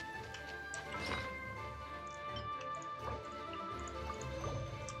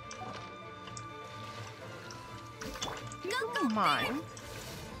 Go, Don't mind.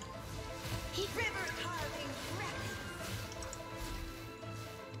 River carving rapids.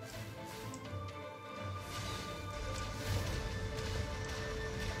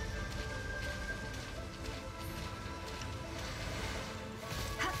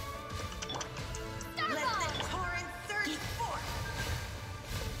 Let the torrent surge forth.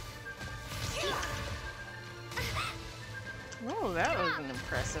 Oh, that was an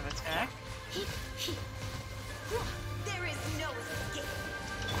impressive attack. There is no escape.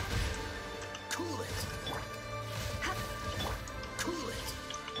 Cool it. Cool it.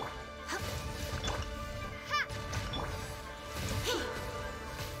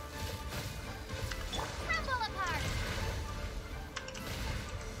 Crumble apart.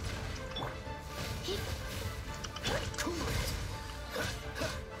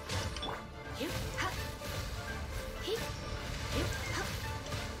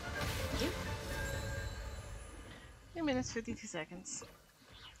 it's 52 seconds.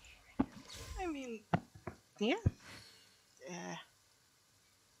 I mean, yeah.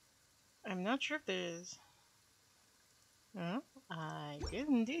 I'm not sure if there's... I did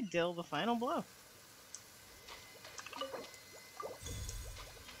indeed deal the final blow.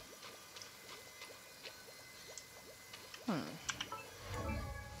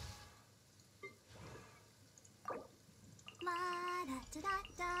 It's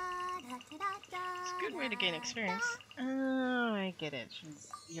a good way to gain experience. Oh, I get it.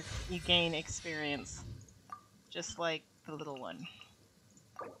 You gain experience. Just like the little one.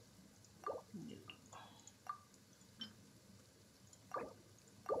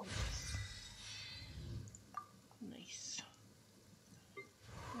 Nice.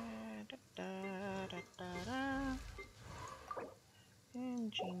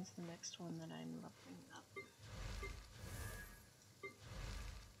 And Jean's the next one that I'm leveling up.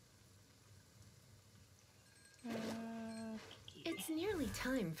 It's nearly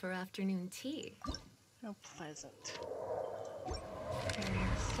time for afternoon tea. How pleasant. Okay,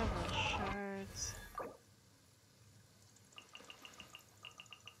 several shards.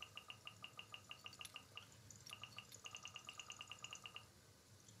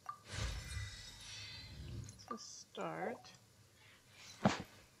 To start.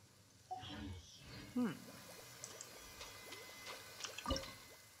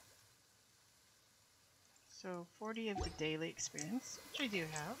 So 40 of the daily experience, which I do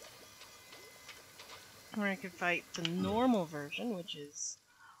have. Or I could fight the normal version, which is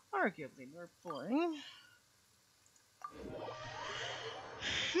arguably more boring.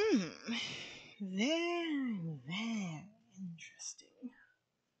 Very interesting.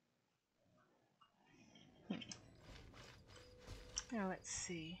 Now let's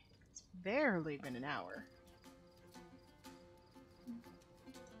see. It's barely been an hour.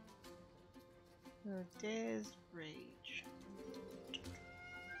 Rodez Rage.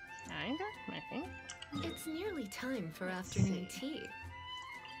 Kinda, I think. It's nearly time for afternoon tea.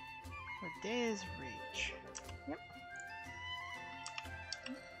 Rodez Rage. Yep.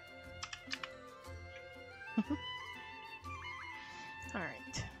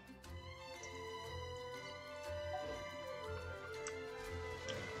 Alright.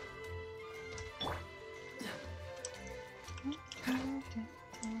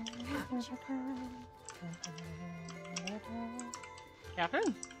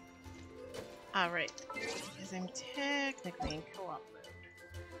 Catherine? Alright. Because I'm technically in co-op mode.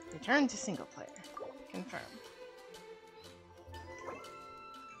 Return to single player. Confirm.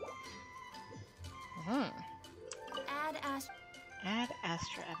 Add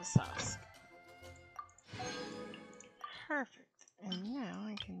Astra Avasas. Perfect. And now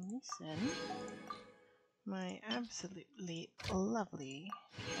I can resend my absolutely lovely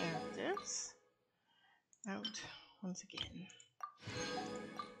characters out once again.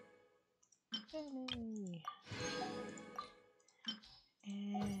 Yay.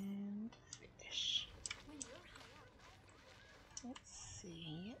 And finish. Let's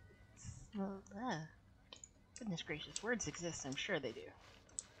see. Goodness gracious, words exist, I'm sure they do.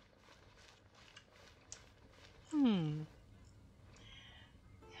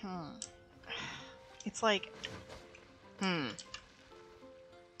 It's like, God,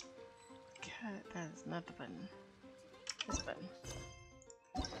 that is not the button. This button.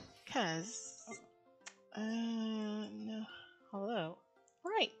 Cause, no, hello.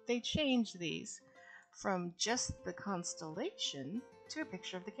 Right, they changed these from just the constellation to a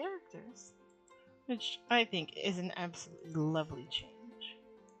picture of the characters, which I think is an absolutely lovely change.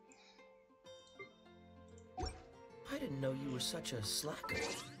 I didn't know you were such a slacker.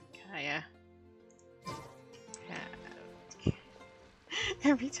 Kaya.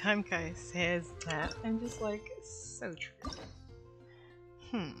 Every time Kaya says that, I'm just like, so true.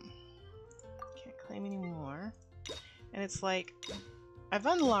 Can't claim anymore. And it's like, I've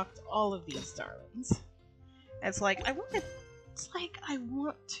unlocked all of these darlings. It's like, I want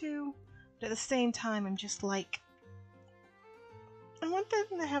to, but at the same time, I'm just like, I want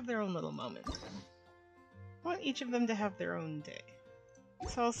them to have their own little moment. I want each of them to have their own day.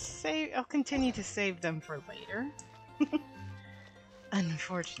 So I'll continue to save them for later.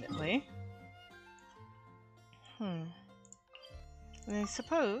 Unfortunately. And I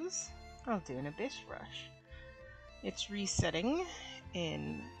suppose I'll do an Abyss Rush. It's resetting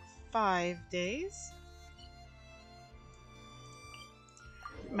in 5 days.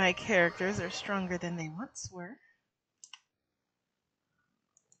 My characters are stronger than they once were.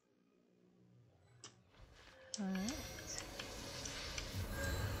 Alright.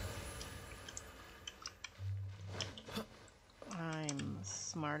 I'm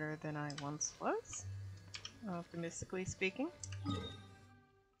smarter than I once was. optimistically speaking.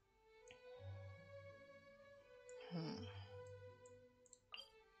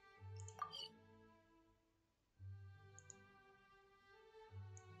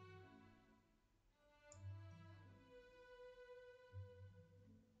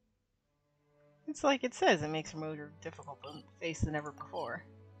 It's like it says, it makes her more difficult to face than ever before.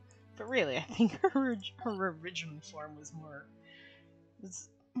 But really, I think her original form was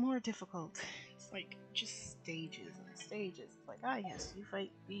more difficult. It's like just stages and stages. It's like, ah yes, you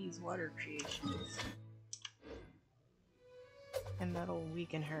fight these water creations. And that'll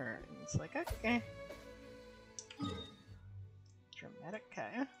weaken her. And it's like, okay. Dramatic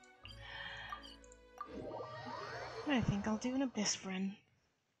Kaya. I think I'll do an Abyss Friend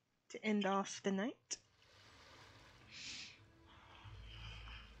to end off the night.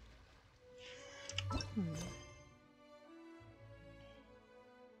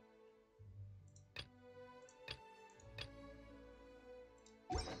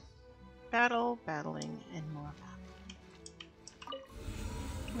 Battle, battling, and more battling.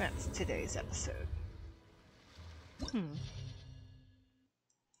 That's today's episode.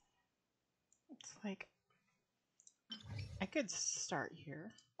 It's like I could start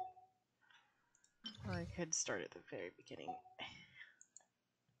here, or I could start at the very beginning.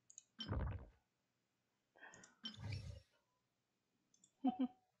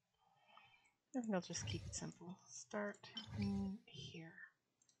 I think I'll just keep it simple. Start in here.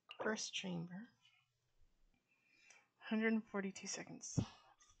 First chamber. 142 seconds.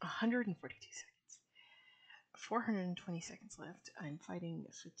 142 seconds. 420 seconds left. I'm fighting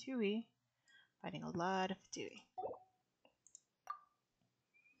Fatui. Fighting a lot of Fatui.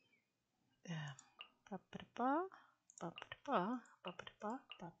 Ba-ba-da-ba. Ba-ba-da-ba. Ba-ba-da-ba.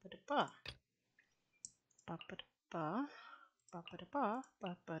 Ba-ba-da-ba. Ba-ba-da-ba. Ba-ba-da-ba.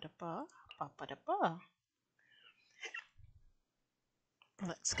 Ba-ba-da-ba. Ba-ba-da-ba.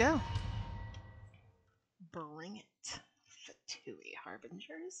 Let's go. Bring it. Fatui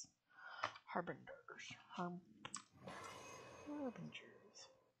Harbingers. Harbingers.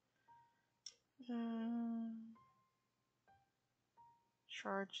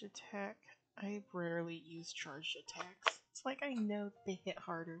 Charged attack. I rarely use charged attacks. It's like I know they hit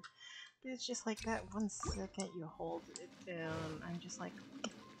harder. But it's just like that 1 second you hold it down. I'm just like,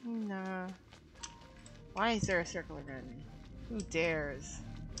 nah. Why is there a circle around me? Who dares?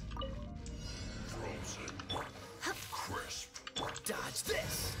 Crisp. Dodge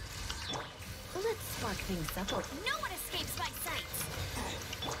this. Let's spark things up. No one escapes my sight.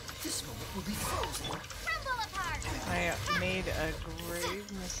 This moment will be frozen. Crumble apart. I made a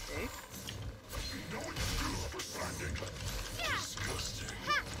grave mistake.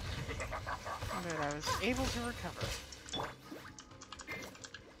 But I was able to recover.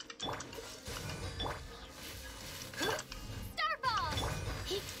 Starball.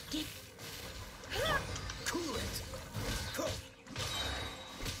 Cool it.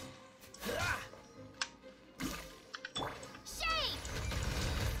 Shade.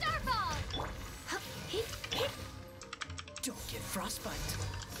 Starball. Don't get frostbite.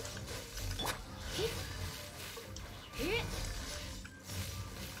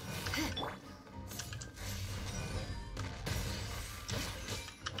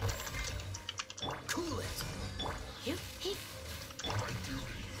 Cool it.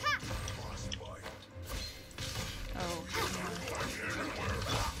 Oh,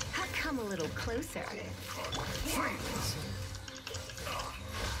 Come a little closer. Freeze.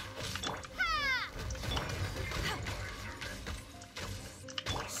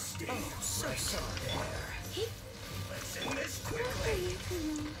 Oh, so sorry there. Let's end this quickly.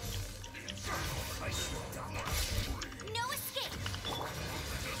 No escape.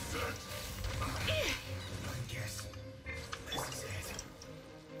 I guess this is it.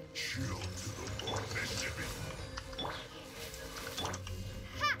 Chill to the bone, Mississippi.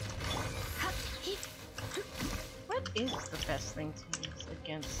 what is the best thing to use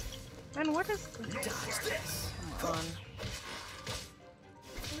against? And what is the... Dodge this. Come on.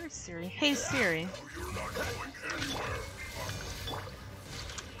 Where's Siri? Hey Siri.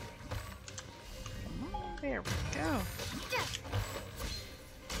 There we go.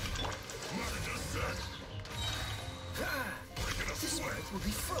 This earth will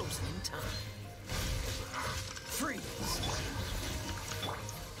be frozen in time. Freeze.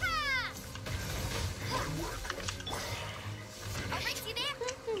 I'll race you there.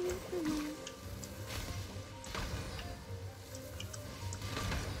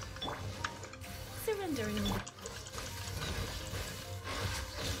 Surrendering.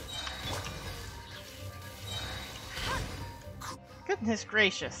 Goodness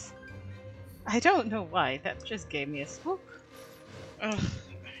gracious. I don't know why. That just gave me a spook. Ugh,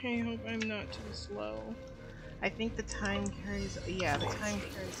 I hope I'm not too slow. I think the time carries. Yeah, the time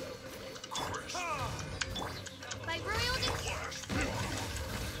carries over. By royal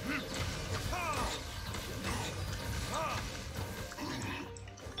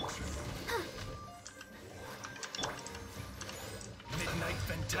Midnight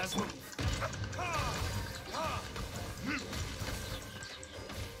Phantasmal.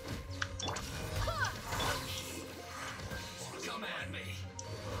 Come at me.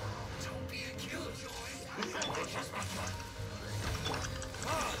 Don't be a killjoy. I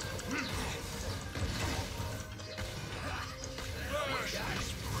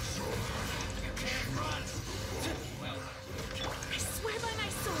swear by my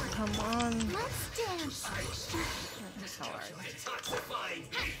sword. Come on. Let's dance. That's hard. Detoxifying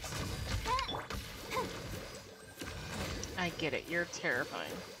I get it. You're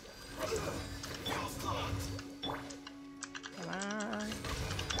terrifying. Come on.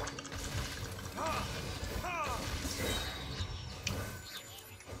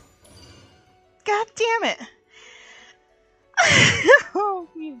 God damn it! Oh,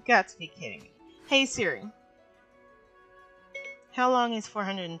 you've got to be kidding me. Hey Siri. How long is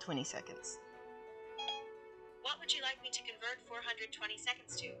 420 seconds? What would you like me to convert 420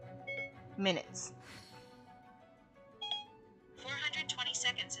 seconds to? Minutes. 420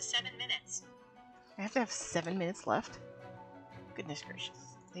 seconds is 7 minutes. I have to have 7 minutes left? Goodness gracious.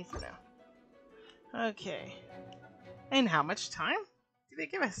 Leave for now. Okay. And how much time did they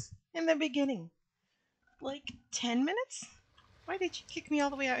give us in the beginning? Like 10 minutes? Why did you kick me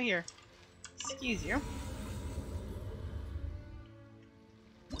all the way out here? Excuse you.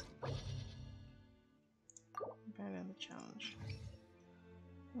 Bad on the challenge.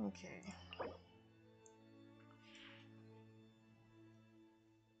 Okay.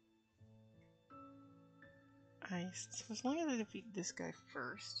 So as long as I defeat this guy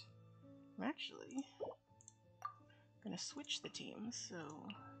first, I'm actually gonna switch the teams. So,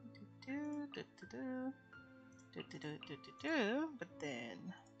 but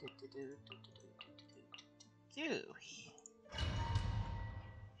then,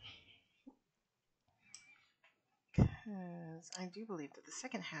 because I do believe that the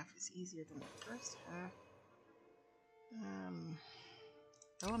second half is easier than the first half.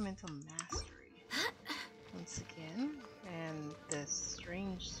 Elemental Mastery. Once again, and the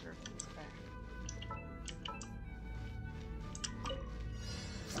strange circle is back.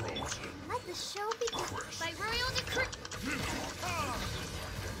 Let the show begin. By royal decree.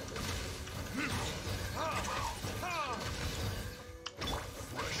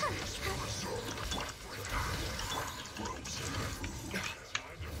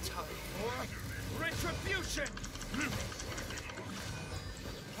 Retribution!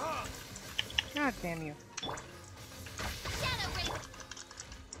 God damn you. Shadow Raven.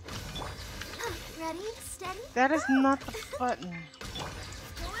 Ready, steady. That is not the button.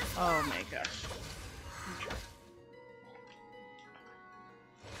 Oh my gosh.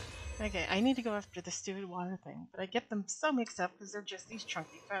 Okay, I need to go after the stupid water thing, but I get them so mixed up because they're just these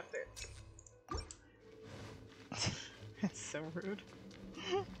chunky fat bits. That's so rude.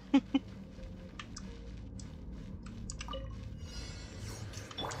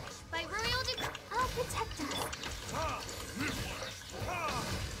 By royal decree. I'll protect us.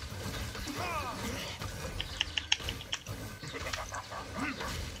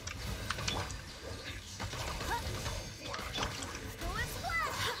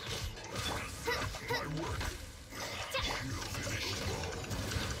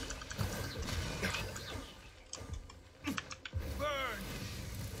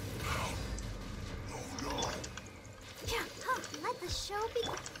 Let the show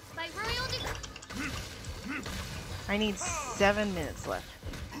begin. By royal decree. I need 7 minutes left.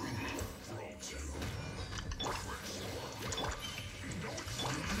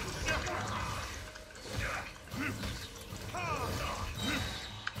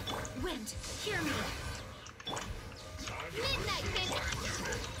 Wind, hear me. Midnight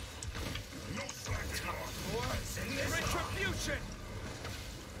Phantasmal. Retribution!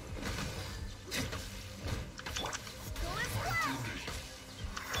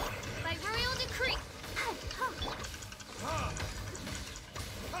 By royal decree.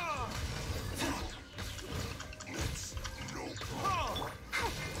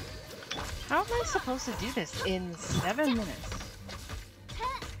 How am I supposed to do this in 7 minutes?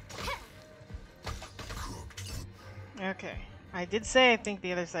 Okay, I did say I think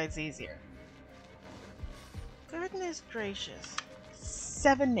the other side's easier. Goodness gracious.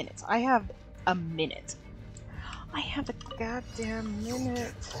 7 minutes. I have a minute. I have a goddamn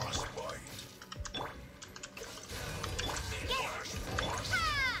minute.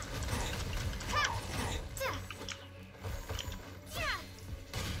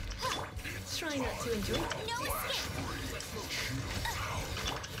 Try not to enjoy it. No escape!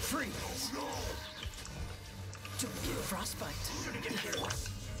 Freeze! Don't get frostbite. Cool it.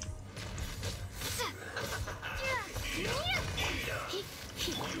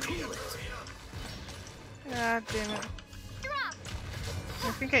 God damn it. Drop!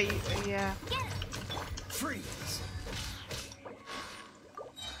 I think yeah. Get it! Freeze!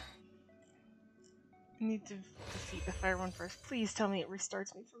 I need to defeat the fire one first. Please tell me it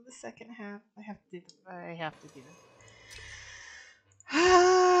restarts me from the second half. I have to do it.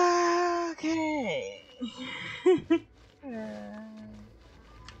 Okay.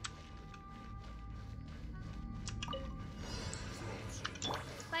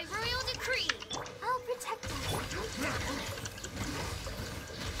 By royal decree, I'll protect us.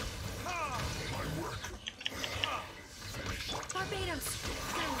 Barbados,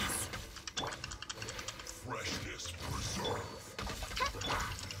 guide Freshness preserve.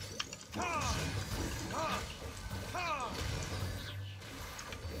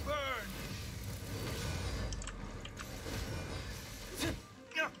 Burn!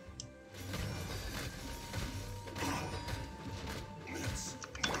 It's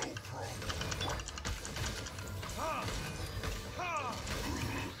no problem.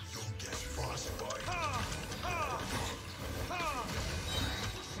 Don't get frostbite.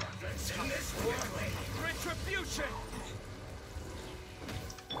 Retribution!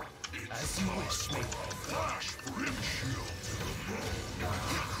 As you wish, me. Flash brim shield to the bone.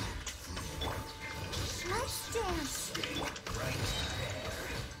 Let's dance. Right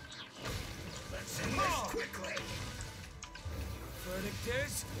there. Let's end this quickly. Verdict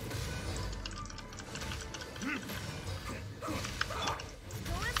is...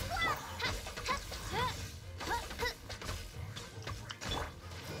 Going flat.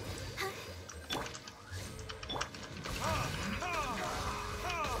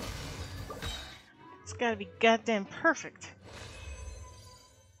 It's gotta be goddamn perfect.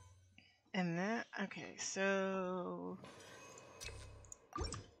 And that, okay, so...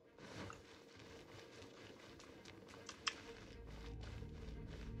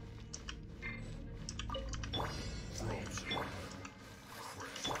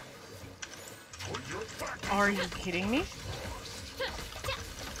 Are you kidding me?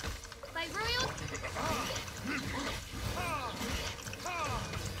 By royal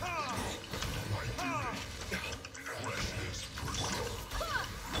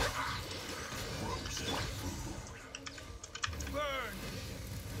Burn!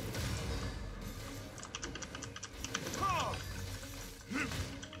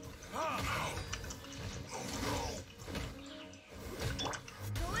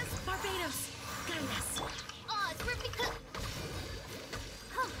 Barbados, guide us. Oh, it's perfect.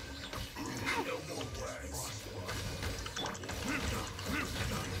 Huh.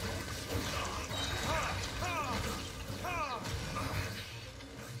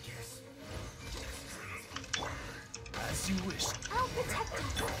 As you wish. I'll protect us.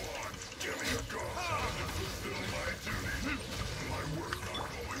 Give me a go. Fulfill my duty. My work not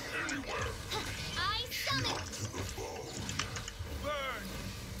going anywhere. I summon. To the bone. Burn!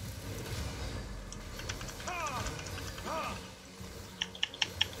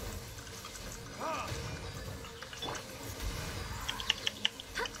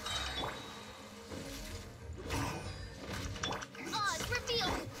 Oh, it's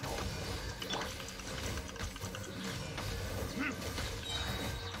revealed.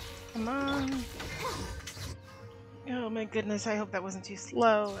 Come on. Oh my goodness, I hope that wasn't too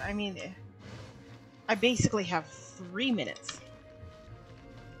slow. I mean, I basically have 3 minutes.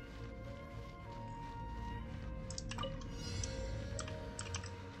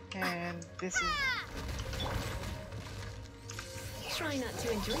 And this is... Try not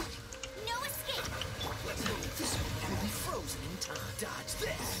to enjoy it. No escape. This will be frozen in time. Dodge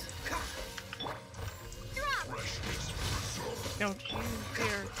this. Drop. Freshness preserve. Don't you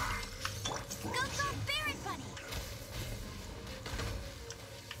dare... Go, Barret Bunny.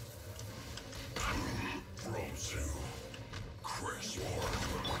 Frozen. Crisp.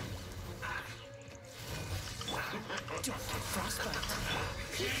 Don't get frostbite.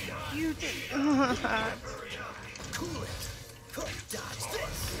 You did... Cool it. Dodge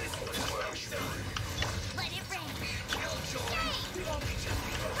this. Let it rain. Yay!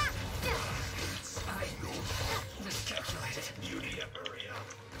 Ha! Miscalculated. You need to hurry up.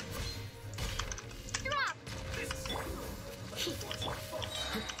 Drop.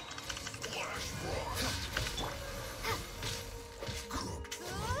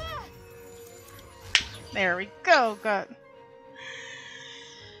 There we go, got...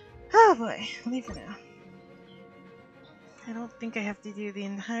 Oh boy, leave for now. I don't think I have to do the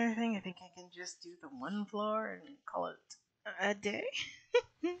entire thing. I think I can just do the one floor and call it a day.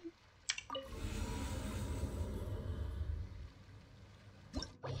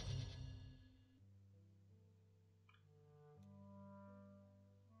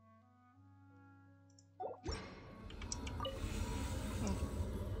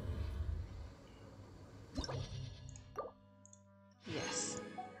 Yes.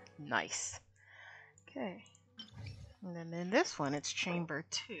 Nice. Okay. And then in this one, it's chamber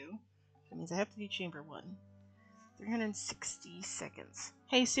 2. That means I have to do chamber 1. 360 seconds.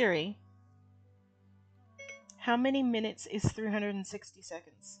 Hey Siri, how many minutes is 360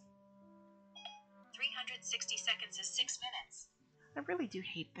 seconds? 360 seconds is 6 minutes. I really do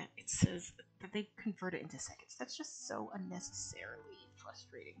hate that it says that they convert it into seconds. That's just so unnecessarily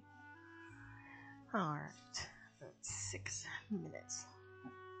frustrating. Alright, that's 6 minutes.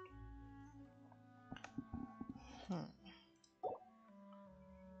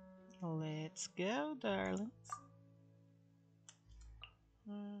 Let's go, darlings.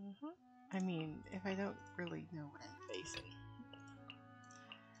 I mean, if I don't really know what I'm facing,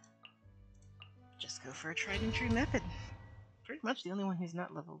 just go for a tried and true method. Pretty much the only one who's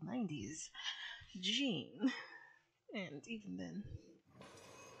not level 90 is Jean. And even then,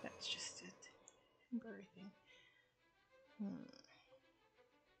 that's just a temporary thing.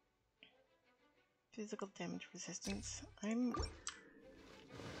 Physical damage resistance.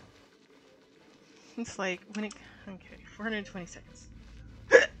 It's like when it. Okay, 420 seconds.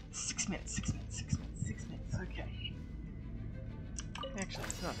 6 minutes, 6 minutes, 6 minutes, 6 minutes. Okay. Actually,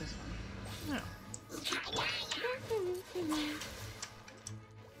 it's not this one. No.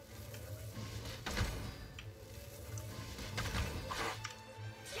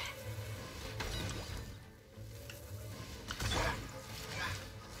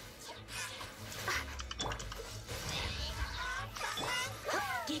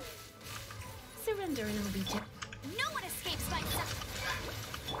 Surrender and it'll be done. No one escapes my sight.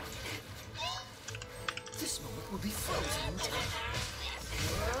 This moment will be frozen in time.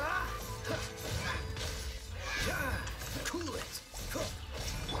 Cool it.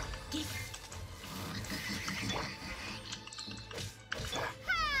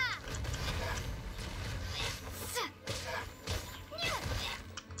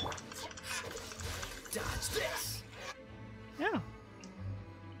 Dodge this. Yeah.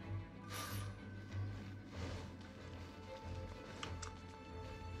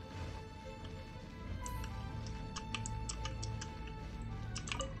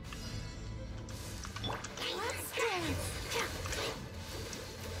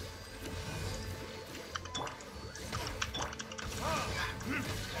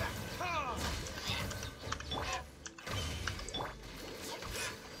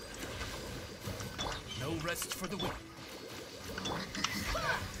 No rest for the weak.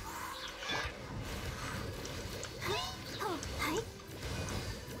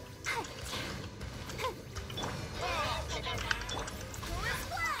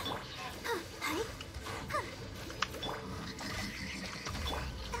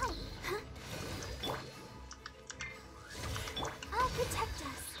 I'll protect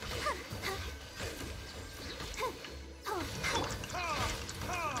us.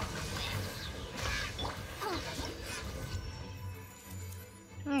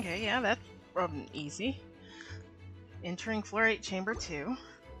 Okay, yeah, that's easy. Entering floor 8, chamber 2.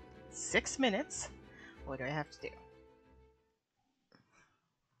 6 minutes. What do I have to do?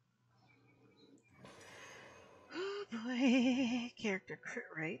 Oh boy. Character crit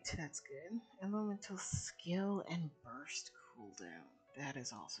rate, that's good. Elemental skill and burst cooldown. That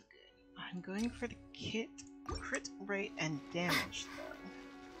is also good. I'm going for the crit rate and damage though.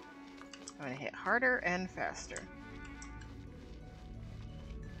 I'm gonna hit harder and faster.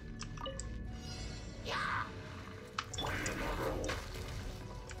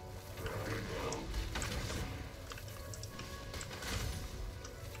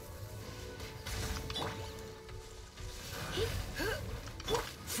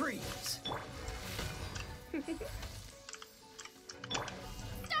 Freeze.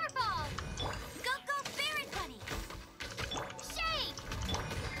 Starfall! Go, go, Barret Bunny! Shade!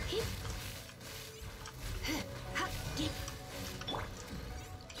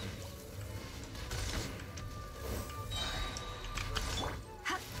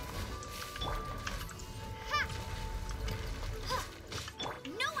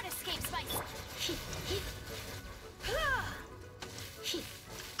 No one escapes my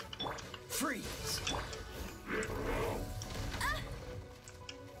Freeze.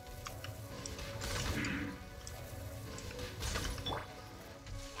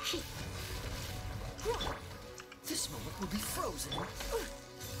 frozen.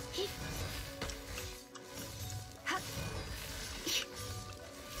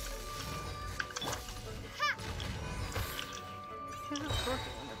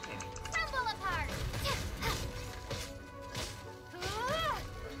 Crumble apart!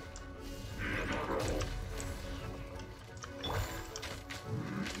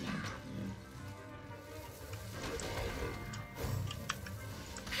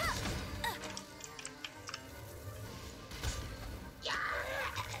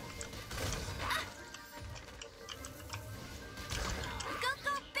 Go,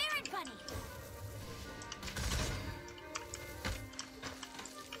 go, Baron Bunny!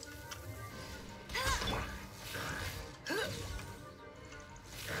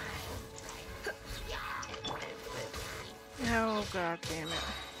 Oh god damn it.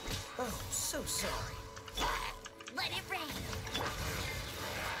 Oh, so sorry. Let it rain!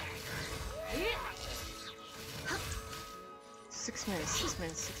 6 minutes, 6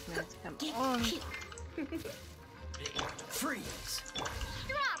 minutes, 6 minutes. Come on. Freeze.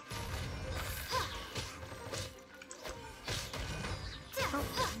 Drop!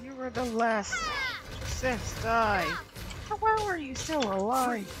 You were the last. Sis, die. How are you still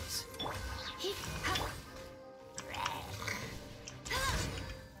alive? Freeze.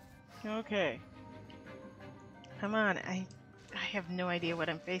 Okay. Come on, I have no idea what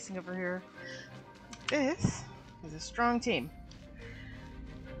I'm facing over here. This is a strong team.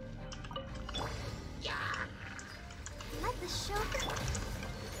 Let the show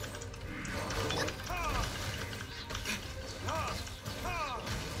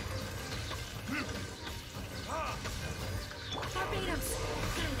Barbados,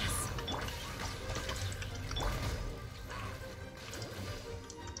 guide us.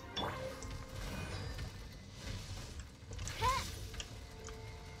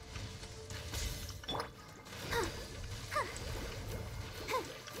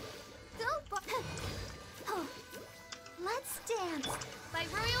 Go, oh. Let's dance by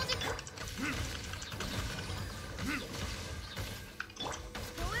royal decree.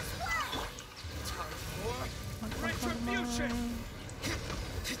 Go and fly. Time for retribution.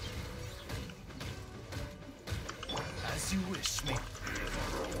 As you wish, me.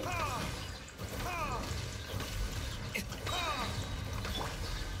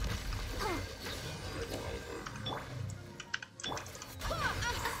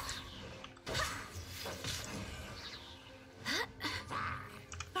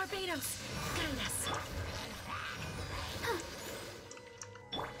 Barbados, guide us.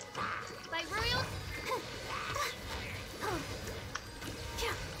 By royal. Oh.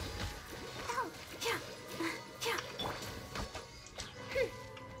 Yeah. Oh. Yeah. Yeah.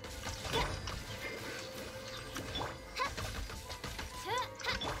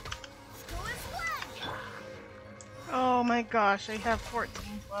 Go and fly. Oh my gosh, I have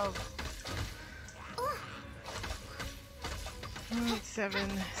 14, 12, 8, 7,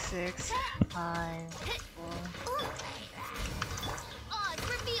 6, 5, 4. Odds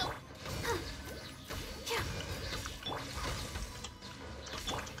reveal.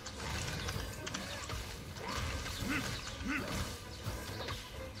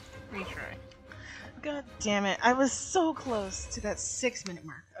 Retry. God damn it. I was so close to that 6-minute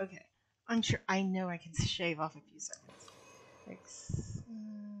mark. Okay. I'm sure. I know I can shave off a few seconds. 6.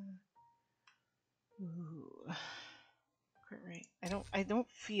 Ooh. Crit rate. I don't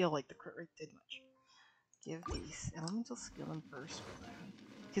feel like the crit rate did much. Give these elemental skill and burst reload.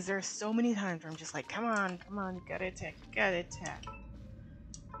 Because there are so many times where I'm just like, come on, you gotta attack, you gotta attack.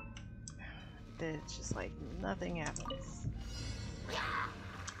 Then it's just like nothing happens.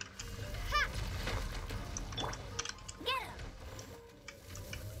 Get him.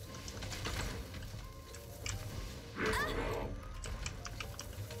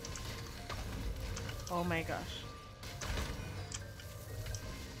 Oh my gosh.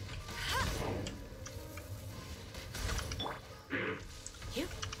 You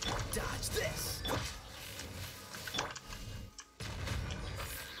dodge this.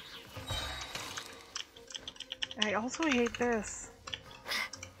 I also hate this.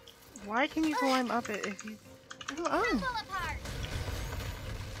 Why can you climb up it if you... Oh! Crumble apart.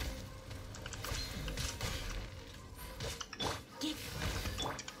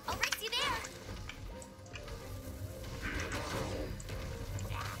 I'll race you there.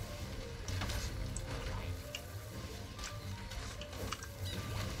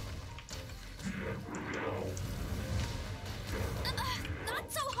 Not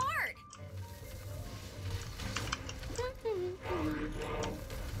so hard.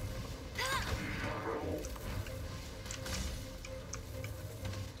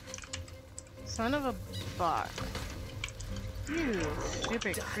 Son of a bot. You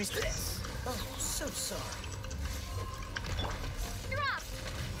stupid Dodge creature. this. Oh, so sorry. Drop.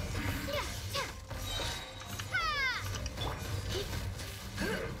 Yeah, yeah. Ha!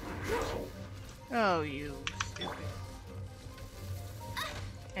 Oh, you stupid.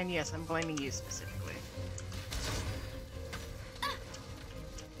 And yes, I'm blaming you specifically.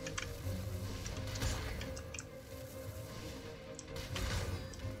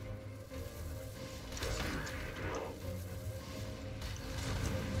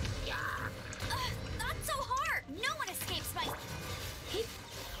 Not so hard. No one escapes my.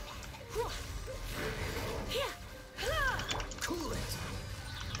 Cool it.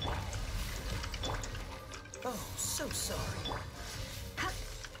 Oh, so sorry. Ha!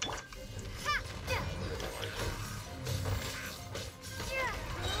 Yeah. Yeah.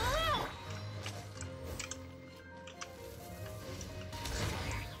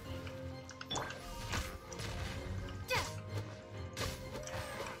 Yeah.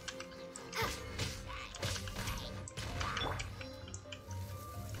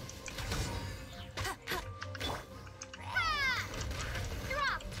 Ha!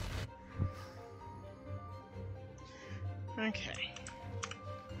 Drop. Okay.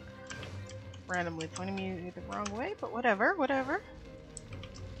 Randomly pointing me the wrong way, but whatever, whatever.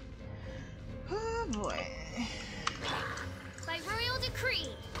 Oh boy. By royal decree.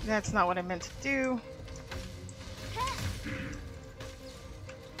 That's not what I meant to do.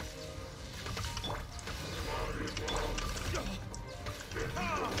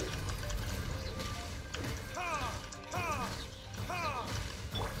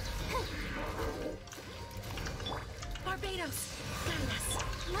 Barbados, guide us.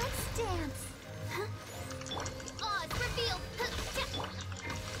 Let's dance. Huh? Odds revealed.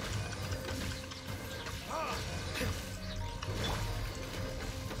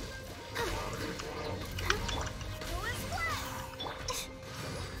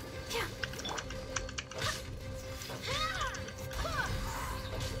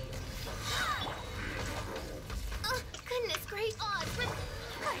 Goodness, great odds.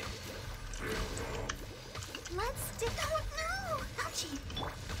 Let's do. Oh no! Ouchie.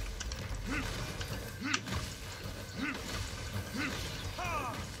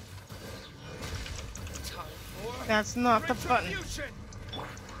 Time for That's not the button. retribution.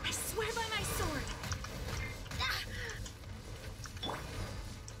 I swear by my sword.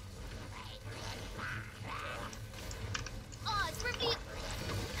 Odds revealed.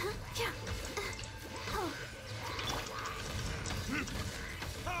 Huh? Yeah. Oh.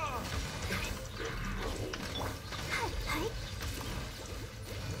 Hi, hi.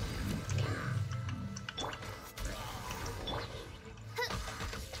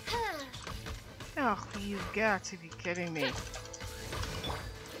 Oh, you've got to be kidding me. Yeah.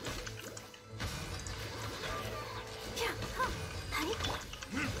 Oh. Hi.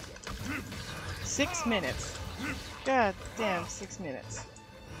 6 minutes. God damn, 6 minutes.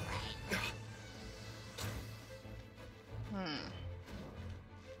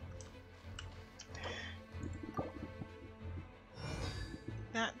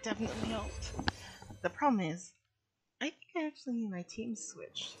 That definitely helped. The problem is, I think I actually need my team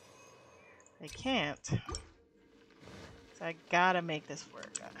switched. I can't. So I gotta make this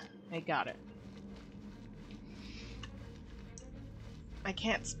work. I got it. I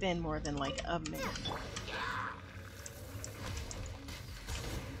can't spend more than like a minute.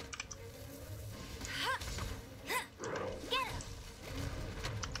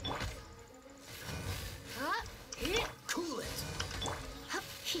 Cool it.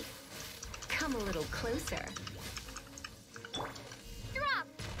 Come a little closer. Drop.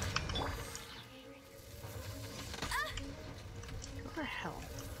 What the hell?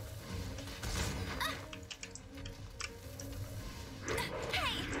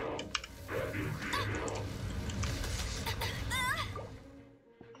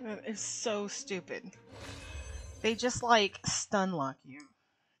 That is so stupid. They just like stun lock you.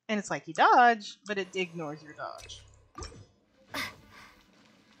 And it's like you dodge, but it ignores your dodge.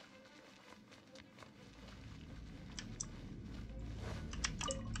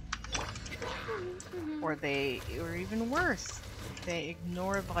 Or even worse, they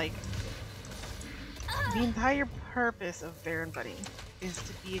ignore like the entire purpose of Baron Buddy is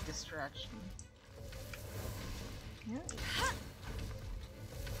to be a distraction. Yeah.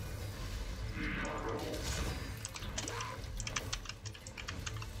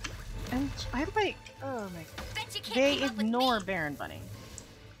 And I like, oh my god, Bet you can't they keep up with ignore me. Baron Bunny.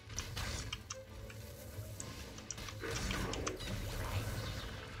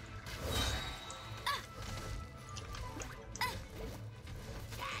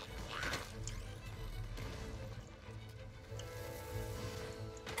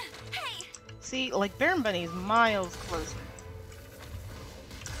 See, like Baron Bunny is miles closer.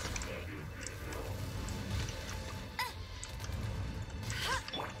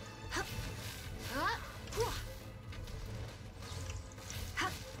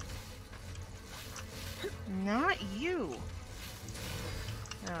 Not you.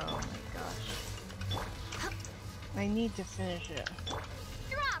 Oh my gosh. I need to finish it.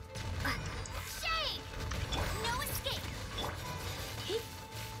 Drop! Shake! No escape!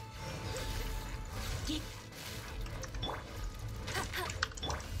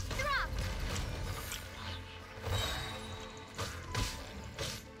 Drop!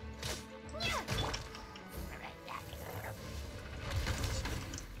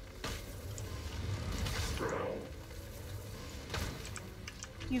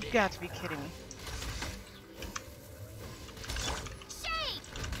 You've got to be kidding me. Shake!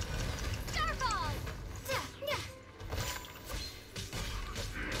 Starfall!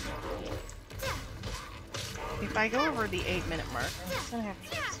 If I go over the 8-minute mark, I'm just gonna have to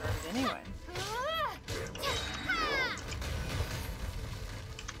get started anyway.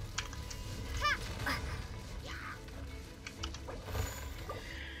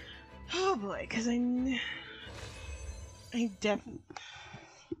 Oh boy, because I definitely...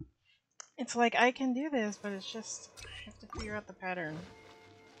 It's like I can do this, but it's just... I have to figure out the pattern.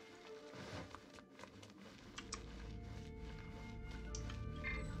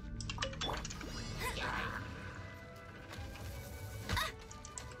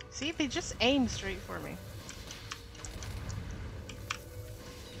 See, they just aim straight for me.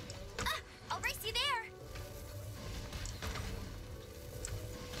 I'll race you there!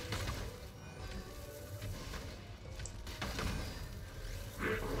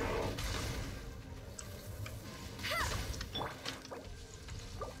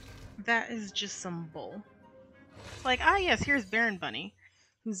 That is just some bull. Like, ah yes, here's Baron Bunny,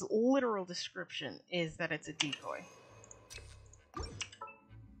 whose literal description is that it's a decoy.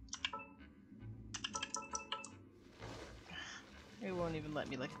 It won't even let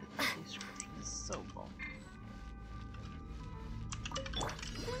me look at the description. It's so bull.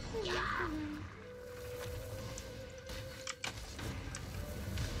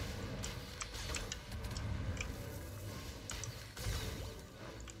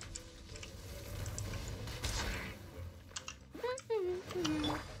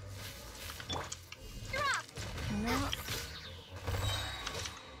 Drop! No.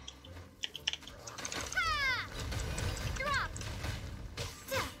 Ha! Drop!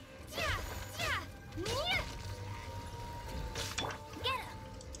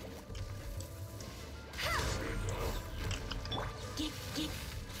 Get him!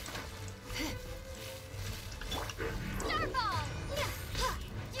 Starfall!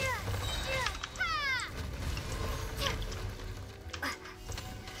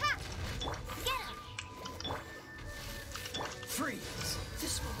 Freeze!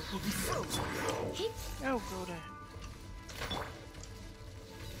 This moment will be frozen. Oh, go to...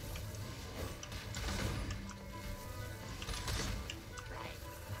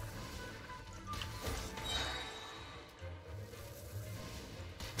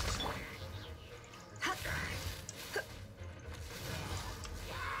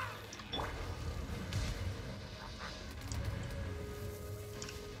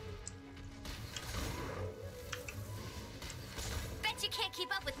 Bet you can't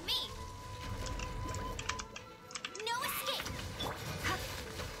keep up with me! No escape!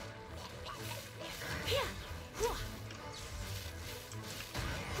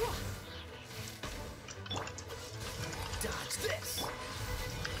 Dodge this!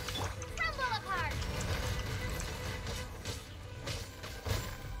 Crumble apart!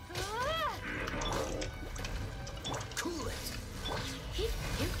 Cool it!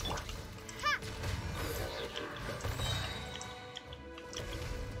 Ha!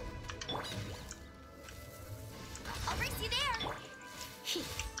 I'll race you there! Ha!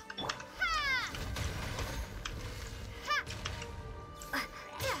 Ha!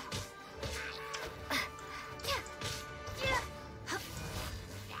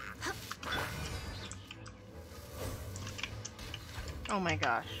 Oh my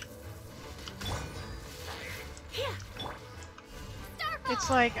gosh. It's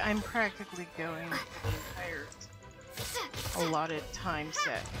like I'm practically going the entire allotted time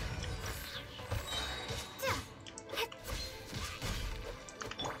set.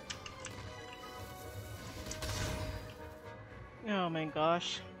 Oh my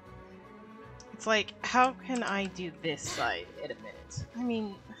gosh. It's like, how can I do this side in a minute? I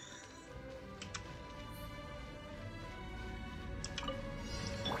mean...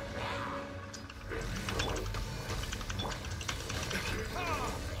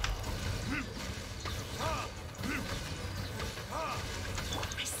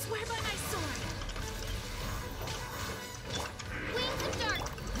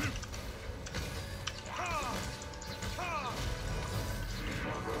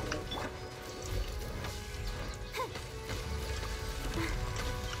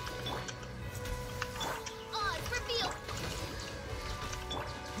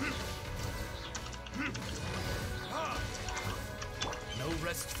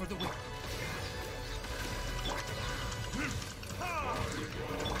 rest for the weak.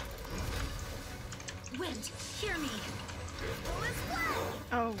 Wind, hear me.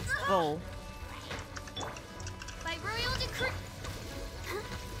 Oh, bull. By royal decree.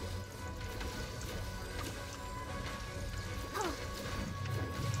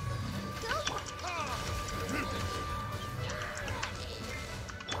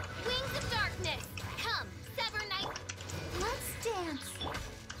 Wings of darkness, come, sever night. Let's dance.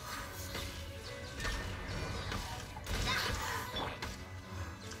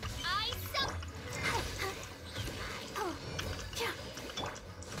 I sub. Oh, yeah.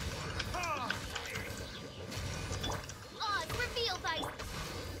 Oz reveal by.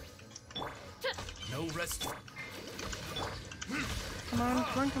 No rest. Come on,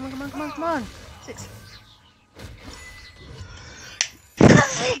 come on, come on, come on, come on, come on. 6.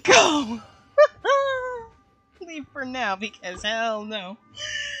 Let it go! Leave for now, because hell no.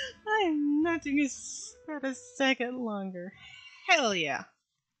 I am not doing this for a second longer. Hell yeah.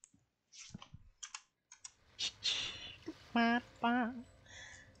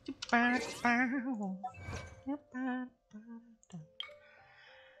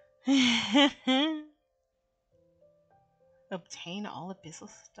 Obtain all abyssal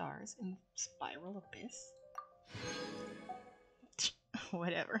stars in Spiral Abyss?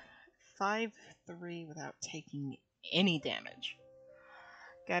 Whatever. 5-3 without taking any damage.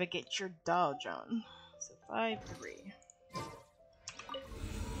 Gotta get your dodge on. So 5-3.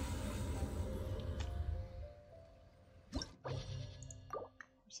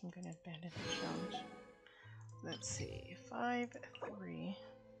 So I'm gonna abandon the challenge. Let's see. 5-3.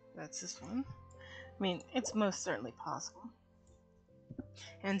 That's this one. I mean, it's most certainly possible.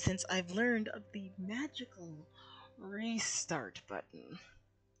 And since I've learned of the magical restart button.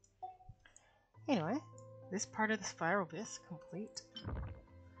 Anyway, this part of the Spiral Abyss complete.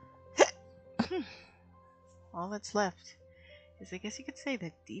 All that's left is, I guess you could say,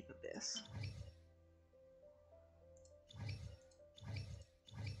 the Deep Abyss.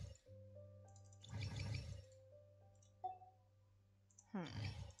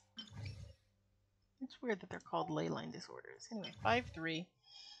 It's weird that they're called ley line disorders. Anyway, 5-3,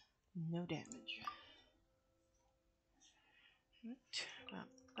 no damage.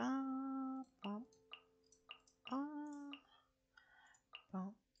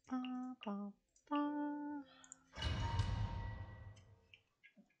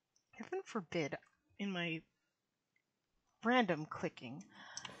 Heaven forbid, in my random clicking,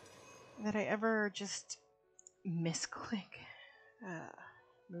 that I ever just misclick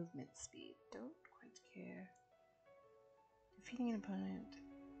movement speed. Don't quite care. Defeating an opponent.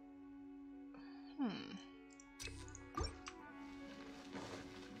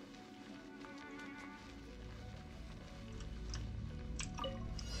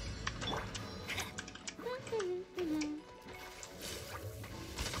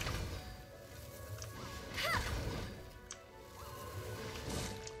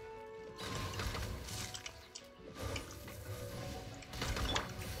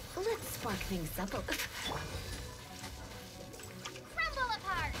 Let's spark things up a Crumble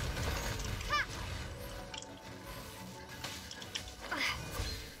apart! Ha!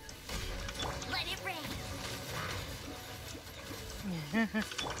 Let it rain!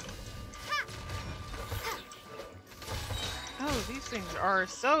 Oh, these things are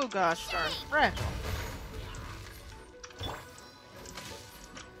so gosh darn fragile.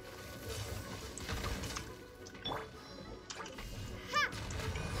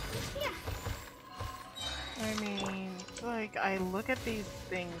 I mean, like, I look at these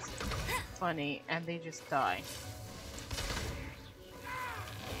things funny and they just die.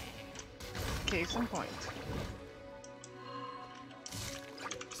 Case in point.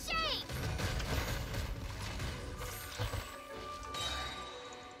 Shake!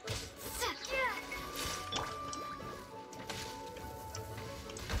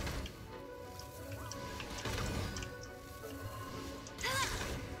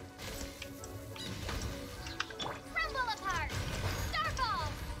 Crumble apart!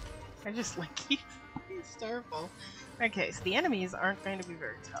 Starfall! I just like keep Starfall. Okay, so the enemies aren't going to be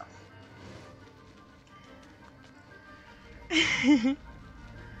very tough. A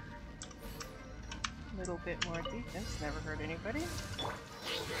little bit more defense, never hurt anybody.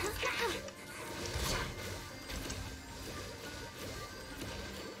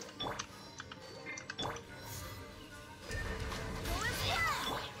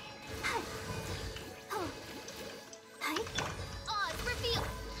 Oz reveal!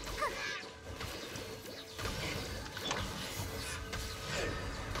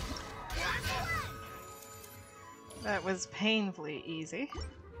 That was painfully easy.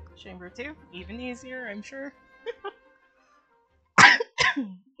 Chamber 2, even easier, I'm sure.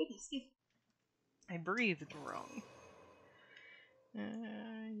 Goodness, I breathed wrong. Yeah.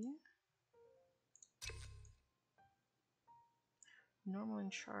 Normal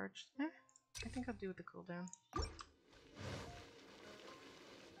and charged. I think I'll do with the cooldown.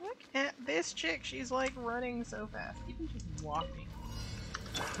 Look at this chick. She's like running so fast, even just walking.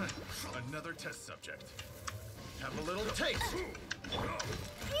 Another test subject. Have a little taste.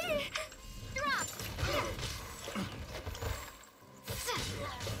 Drop!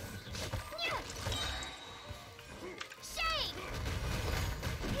 Shade!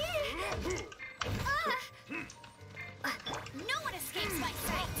 No one escapes my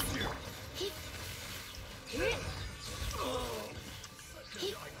sight!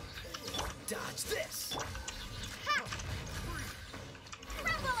 Dodge this. Ha!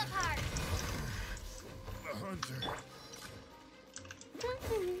 Crumble apart! The hunter.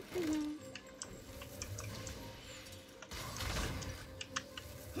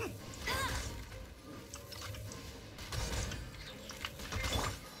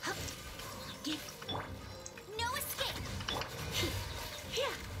 No escape!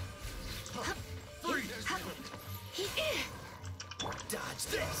 Dodge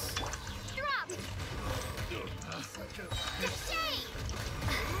this. Drop! Shade!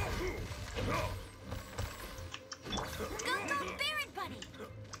 Go, Baron Bunny!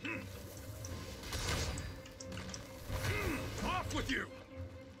 Off with you.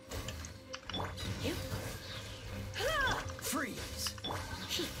 Freeze.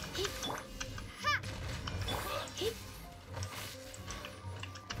 Ha!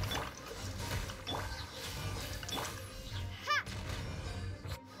 Ha!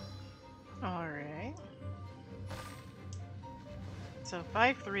 Alright. So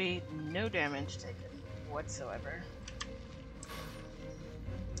 5-3, no damage taken whatsoever.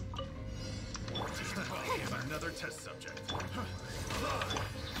 Another test subject.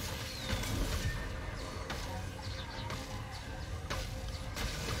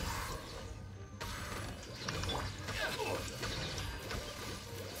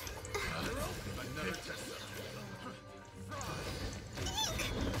 Another test subject.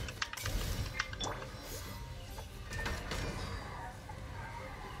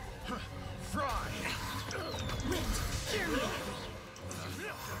 Fry!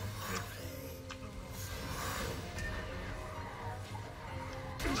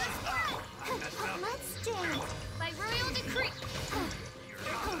 Let's dance by royal decree.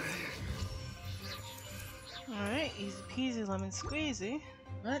 Alright, easy peasy lemon squeezy.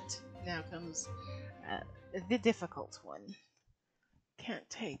 But now comes the difficult one. Can't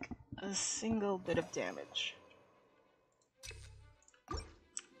take a single bit of damage.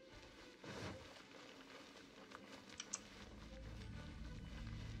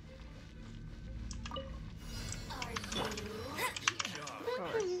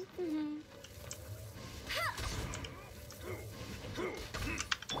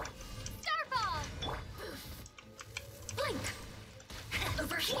 Starfall! Blink!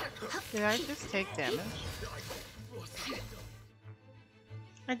 Over here! Did I just take damage?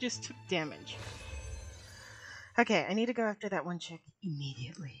 I just took damage. Okay, I need to go after that one chick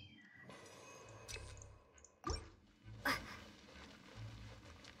immediately.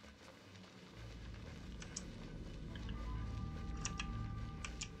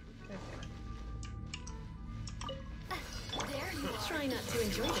 There you are. Try not to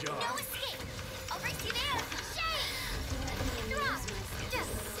enjoy it. No escape! I'll race you there! Shade! Drop!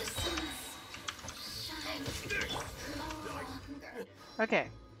 Okay.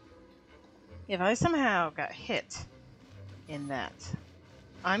 If I somehow got hit in that,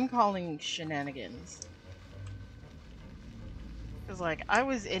 I'm calling shenanigans. Because, like, I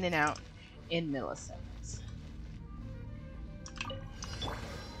was in and out in milliseconds.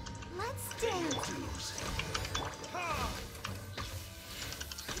 Let's dance!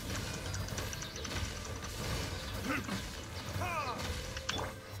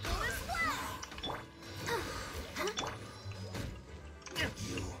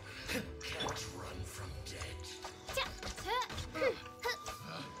 You can't run from dead.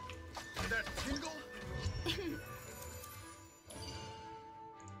 That tingle?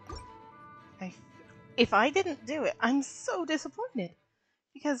 If I didn't do it, I'm so disappointed.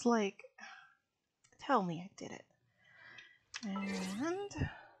 Because, like, tell me I did it. And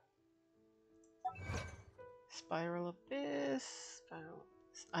Spiral Abyss. Spiral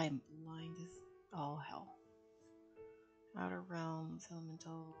Abyss. I'm blind as all hell. Outer Realms,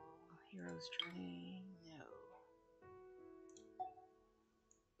 Elemental, Hero's Journey. No.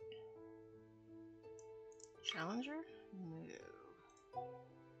 Challenger? No.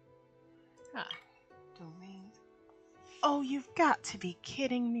 Ah, domains. Oh, you've got to be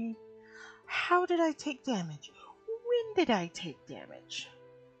kidding me. How did I take damage? When did I take damage?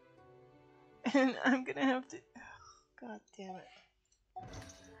 And I'm gonna have to... God damn it.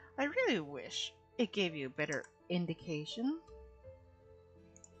 I really wish it gave you a better indication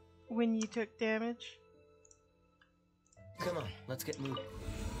when you took damage. Come on, let's get moving.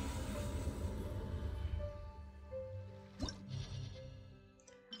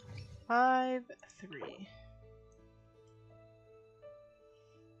 Five, 3.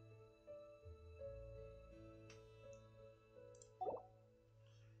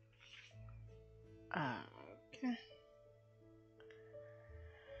 Okay.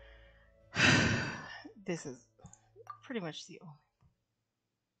 This is pretty much the only.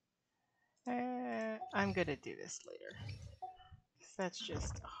 I'm gonna do this later. 'Cause that's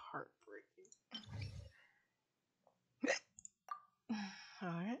just heartbreaking.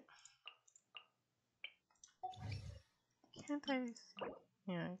 Alright. Can't I see?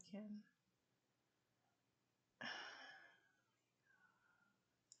 Yeah, I can.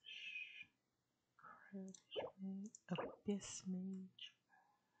 Abyss Mage.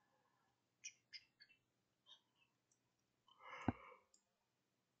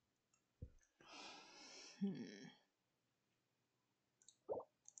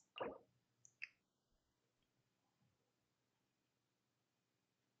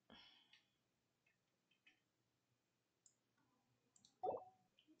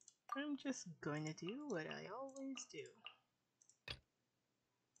 I'm just going to do what I always do.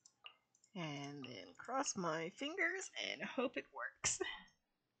 And then cross my fingers and hope it works.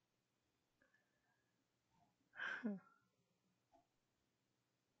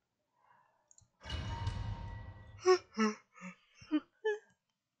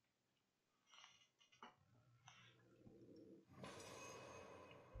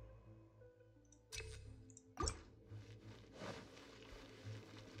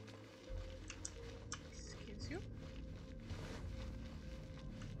 Excuse you.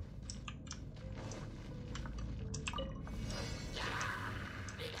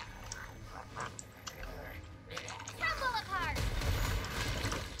 Crumble apart!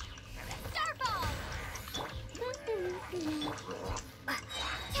 Starfall!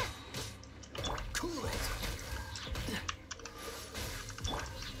 Cool it.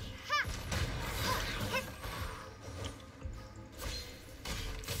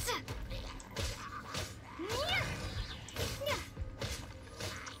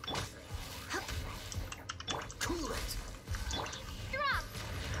 Cool it. Drop!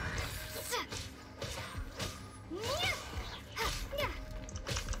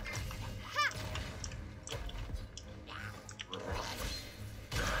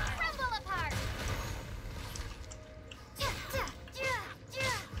 Crumble apart!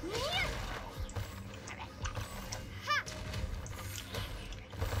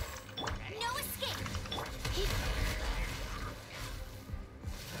 No escape!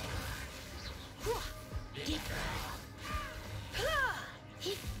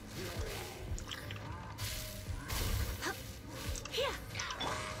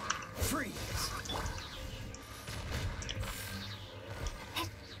 Freeze.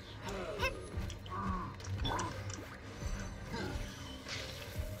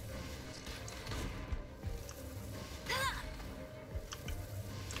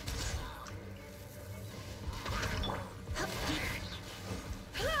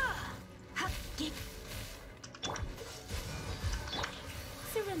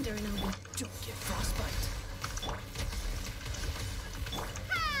 Surrender and I'll be. Don't get frostbite.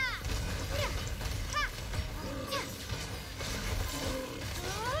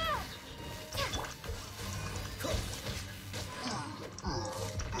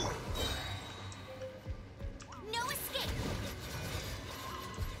 No escape!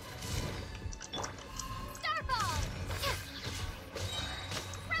 Starfall!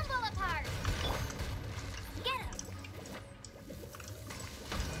 Crumble apart! Get him!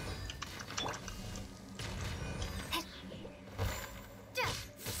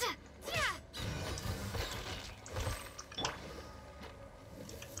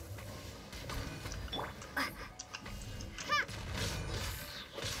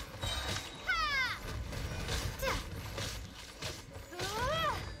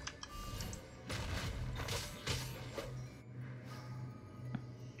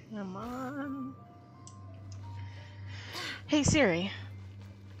 Come on. Hey Siri.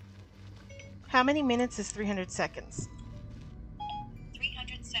 How many minutes is 300 seconds?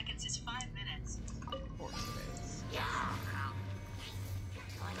 300 seconds is 5 minutes. 4 minutes.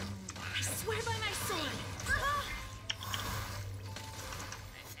 I swear by my sword.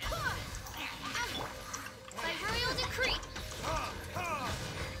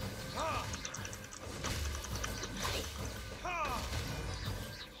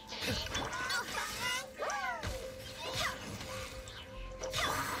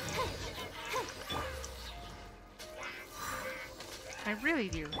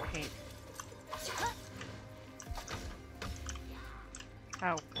 really do hate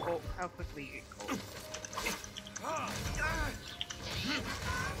how cold, how quickly you get cold.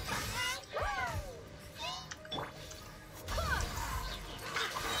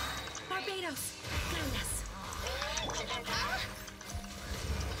 Barbados, find us.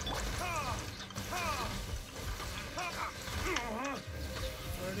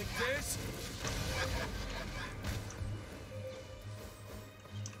 Learning this?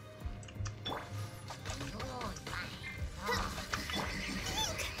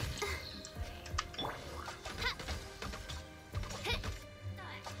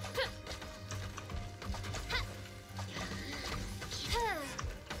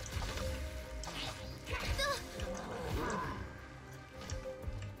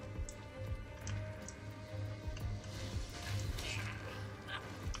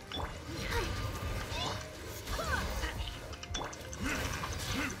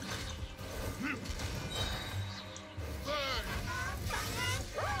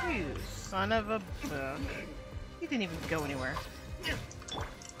 You son of a bitch. You didn't even go anywhere.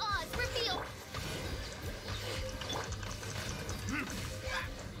 Oz, reveal.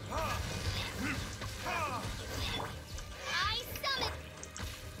 I summon.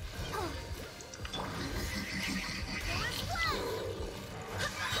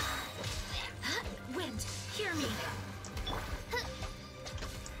 Wind, hear me.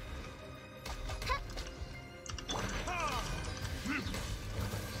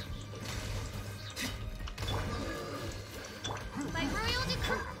 By royal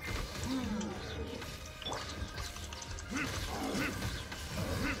decree.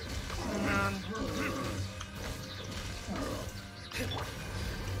 Come on.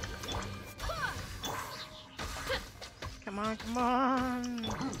 Come on, come on.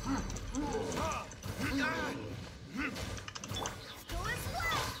 Go as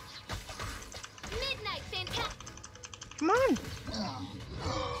well. Midnight fantastic. Come on.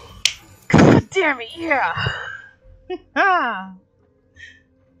 God damn it, yeah. Ah.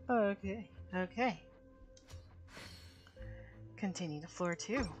 Okay, okay. Continue to floor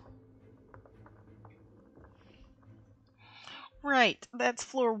 2. Right, that's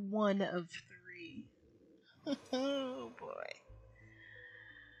floor 1 of 3. Oh boy.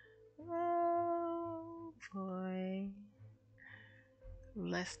 Oh boy.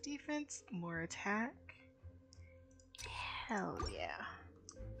 Less defense, more attack. Hell yeah.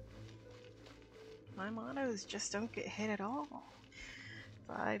 My mottos just don't get hit at all.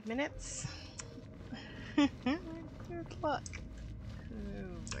 5 minutes. Good luck.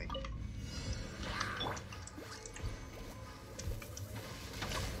 Oh boy.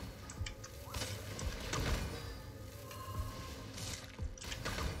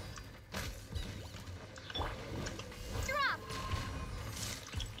 Drop.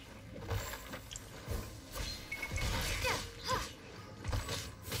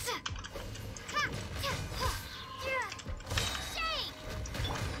 Shake.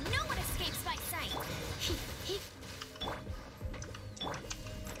 No one escapes my sight.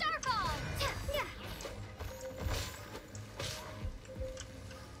 Starfall.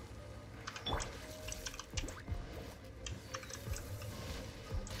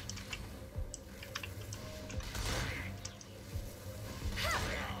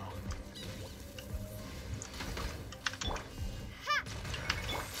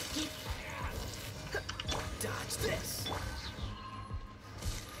 Dodge this.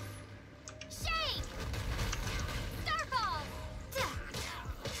 Shake. Starfall.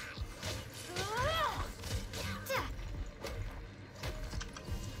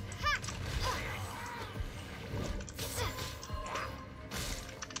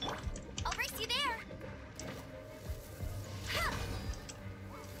 I'll race you there.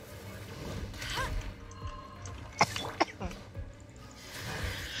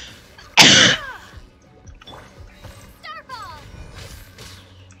 Starfall.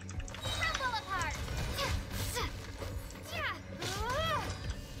 Rumble apart.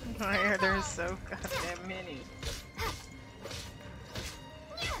 Why are there so goddamn many?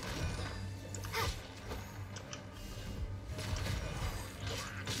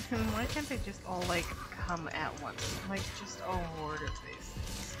 And why can't they just all like come at once? Like just a horde of these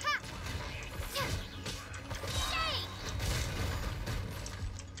things.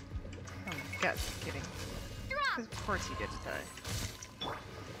 Oh, you got to be kidding. Because of course he didn't die.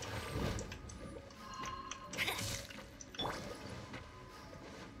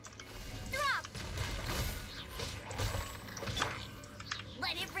 Drop.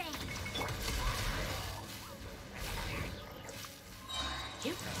 Let it rain.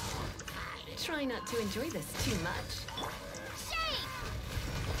 You try not to enjoy this too much. Shake.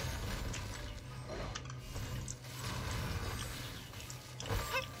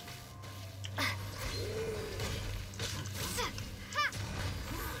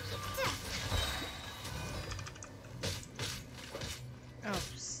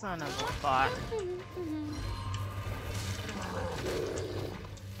 spot.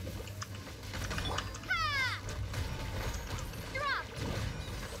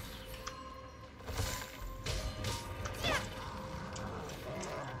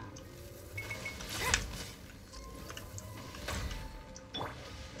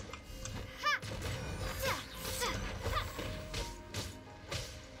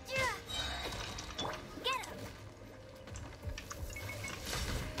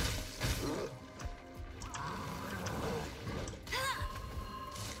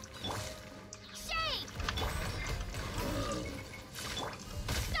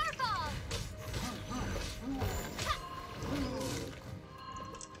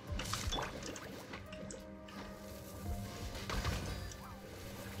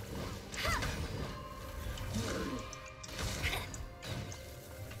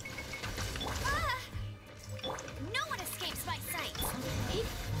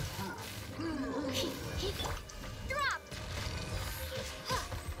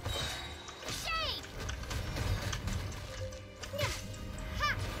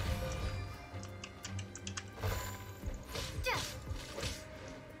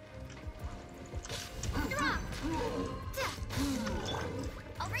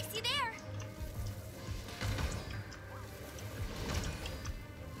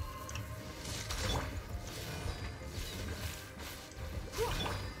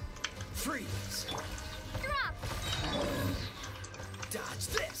 Freeze! Drop! Dodge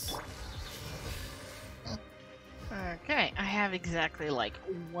this! Okay, I have exactly like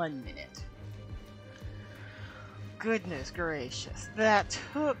 1 minute. Goodness gracious, that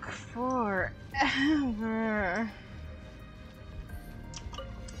took forever.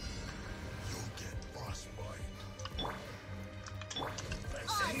 You'll get frostbite.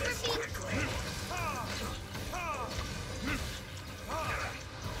 Let's end this quickly.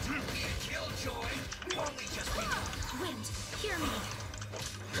 Killjoy, we've only just begun. Wind, hear me.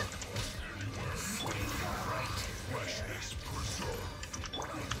 Right, flesh is preserved.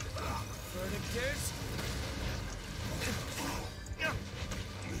 Verdictors?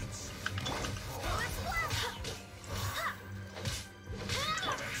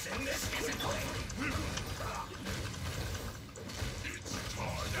 Let's end this quickly. It's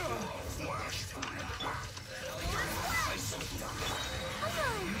time for a flash fight.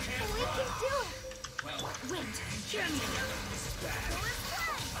 We can do it! Wind, hear me.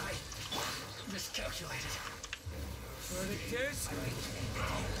 Miscalculated. Verdictors?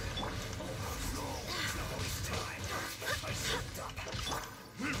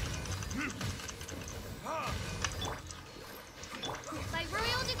 By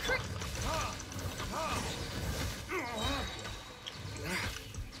royal decree!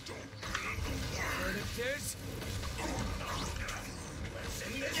 Verdictors? Let's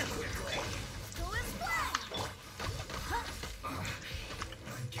end this quickly. Go as planned! I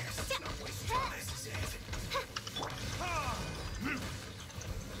guess it's not wasting time, is it?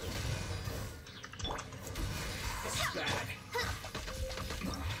 This is bad.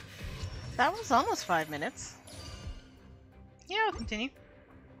 That was almost 5 minutes. Yeah, I'll continue.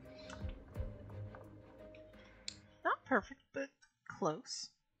 Not perfect, but close.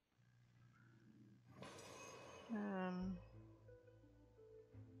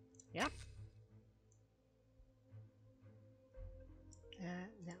 Yeah.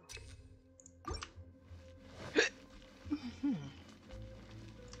 No.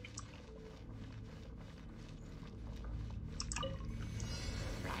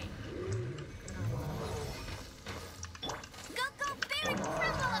 Go, Barry,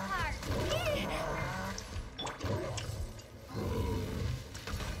 crumble apart!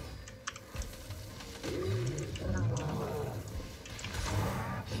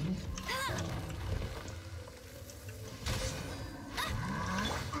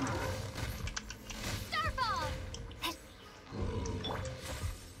 Starfall!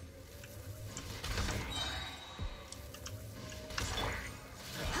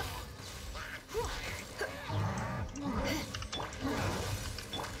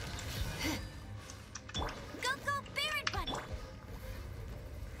 Go, Baron Bunny!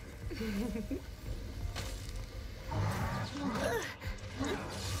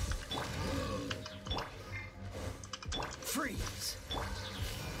 Freeze!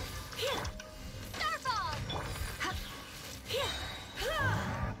 Starfall!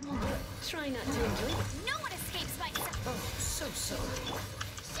 Try not to enjoy it. No one escapes my sight! Oh, so sorry.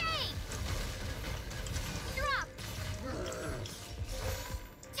 Shade! Drop!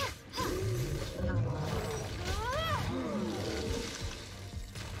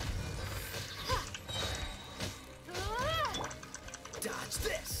 Dodge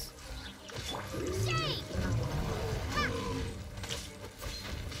this!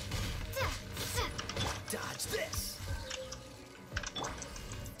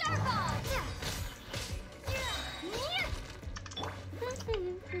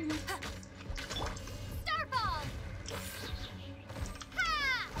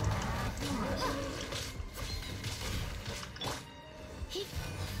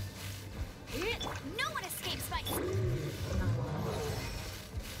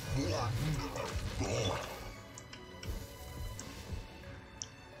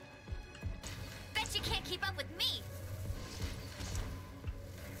 You can't keep up with me.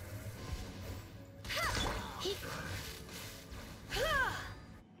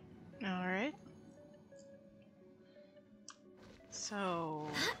 Alright. So...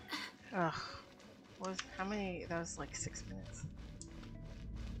 Ugh. How many? That was like 6 minutes.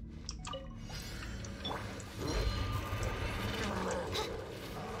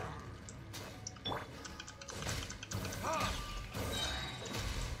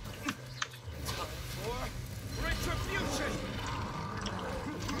 Retribution!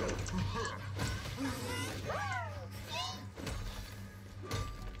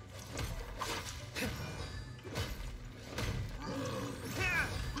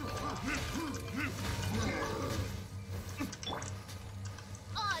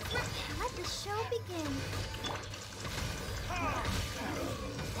 Let the show begin.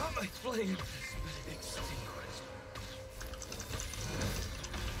 My flame has been extinguished.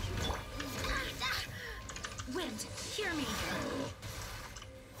 Wind, hear me.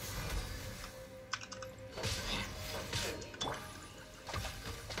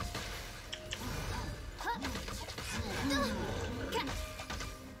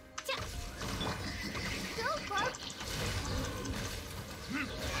 Go, Bark.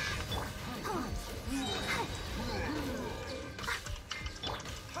 Come on.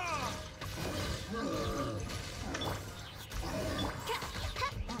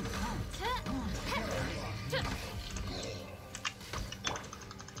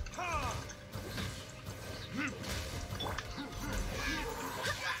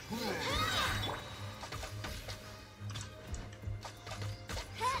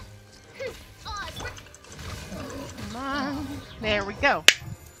 There we go.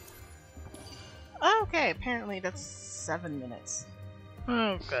 Okay, apparently that's 7 minutes.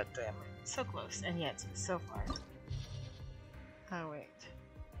 Oh, god damn it. So close, and yet so far. Oh, wait.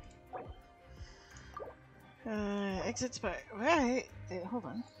 Exit spot. Right. Hold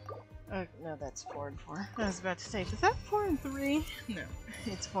on. Oh, no, that's 4 and 4. I was about to say, is that 4 and 3? No,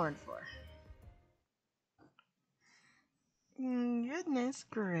 it's 4 and 4. Goodness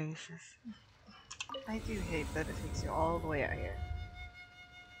gracious. I do hate that it takes you all the way out here.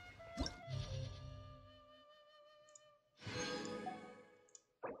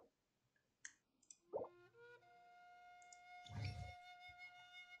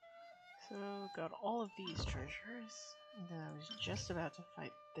 So, got all of these treasures, and then I was just about to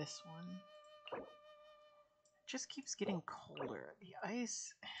fight this one. It just keeps getting colder. The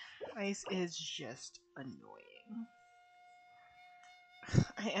ice is just annoying.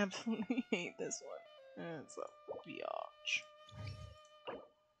 I absolutely hate this one. It's a biatch.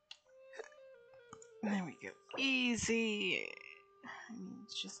 There we go. Easy! I mean,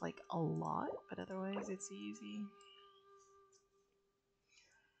 it's just like a lot, but otherwise it's easy.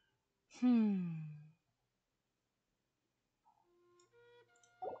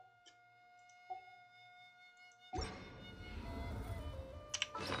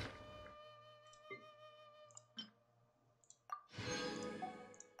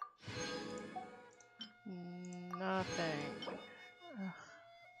 Nothing. Ugh.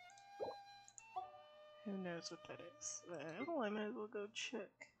 Who knows what that is? Well, I might as well go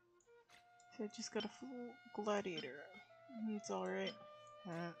check. So I just got a full gladiator. It's alright.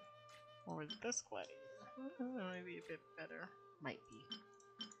 Or was it this gladiator? Maybe a bit better. Might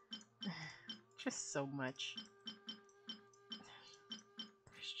be. Just so much.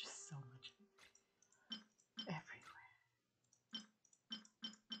 There's just so much everywhere.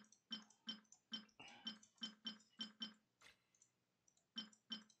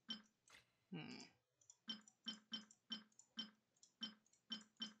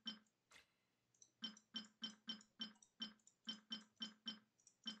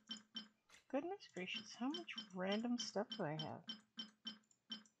 Goodness gracious, how much random stuff do I have?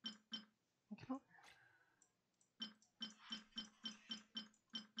 I can't...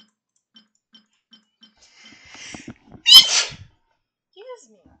 Excuse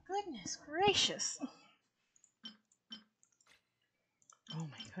me, goodness gracious. Oh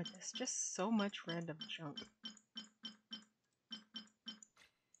my goodness, just so much random junk.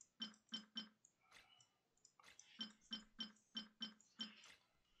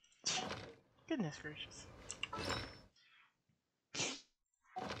 Goodness gracious. So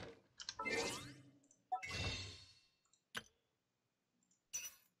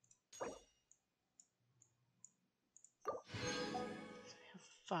I have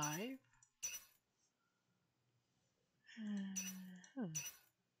 5.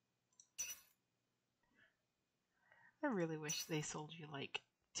 I really wish they sold you like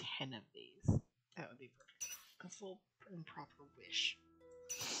 10 of these. That would be perfect. A full and proper wish.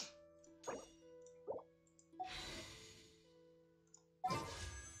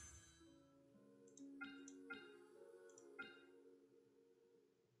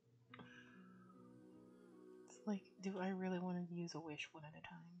 do I really want to use a wish one at a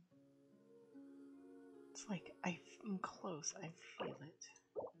time? It's like I'm close. I feel it.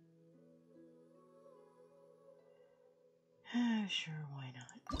 Sure, why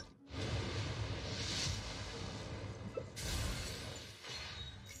not?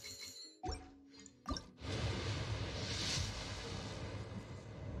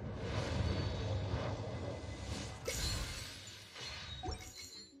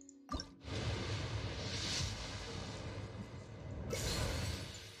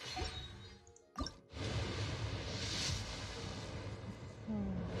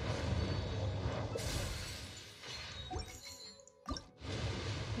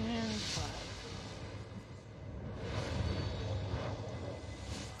 And 5.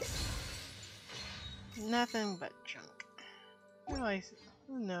 Nothing but junk.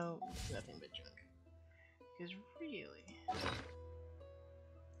 No, nothing but junk. Because really,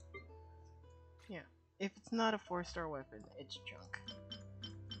 yeah, if it's not a 4-star weapon, it's junk.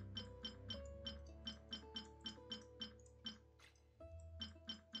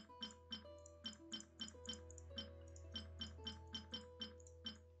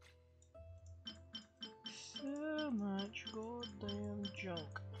 So much goddamn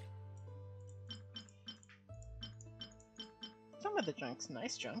junk. Some of the junk's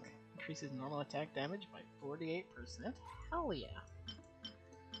nice junk. Increases normal attack damage by 48%. Hell yeah.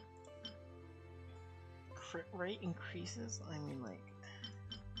 Crit rate increases. I mean, like,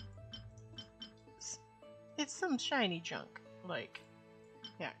 it's some shiny junk. Like,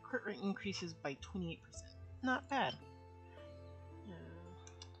 yeah, crit rate increases by 28%. Not bad.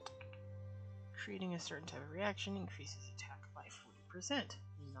 Creating a certain type of reaction increases attack by 40%.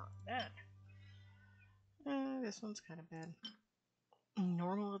 Not bad. This one's kind of bad.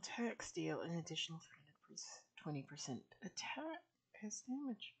 Normal attacks deal an additional 20% attack as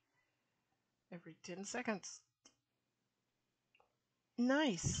damage every 10 seconds.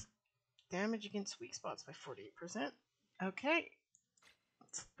 Nice! Damage against weak spots by 48%. Okay.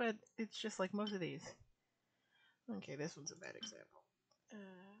 But it's just like most of these. Okay, this one's a bad example.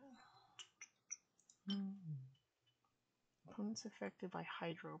 Opponents affected by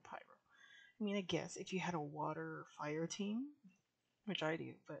Hydro Pyro. I mean, I guess if you had a water or fire team, which I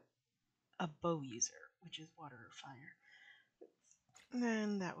do, but a bow user, which is water or fire,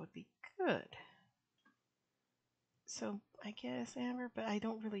 then that would be good. So I guess Amber, but I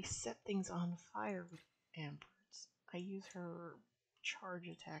don't really set things on fire with Amber's. I use her charge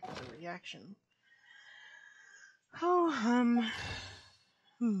attack as a reaction. Oh,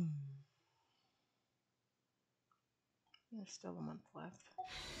 There's still a month left.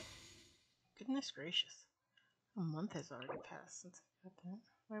 Goodness gracious. A month has already passed since I got that.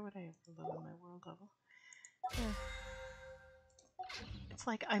 Why would I ever lower my world level? Yeah. It's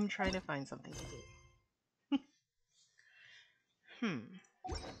like I'm trying to find something to do.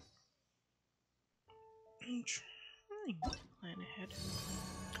 I'm trying to plan ahead.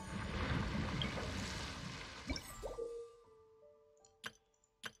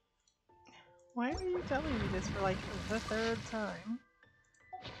 Why are you telling me this for like the 3rd time?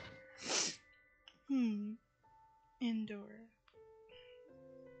 Indoor.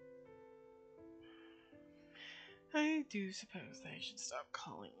 I do suppose that I should stop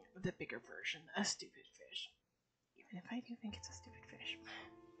calling the bigger version a stupid fish. Even if I do think it's a stupid fish.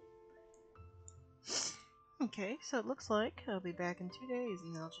 Okay, so it looks like I'll be back in 2 days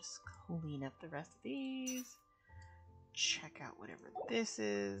and I'll just clean up the rest of these. Check out whatever this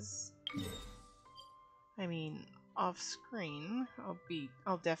is. I mean, off screen,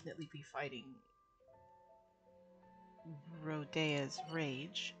 I'll definitely be fighting Rodea's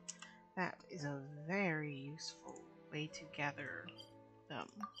Rage. That is a very useful way to gather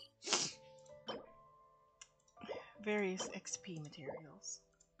various XP materials.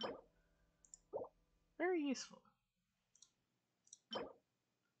 Very useful.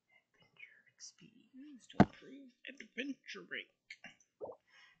 Adventure XP used to improve adventuring.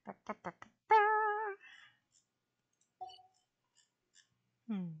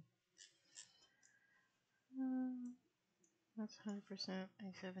 That's 100%.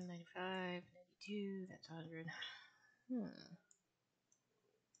 97, 95, 92. That's 100.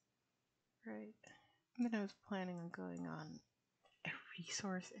 Right. Then I was planning on going on a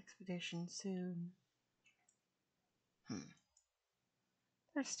resource expedition soon.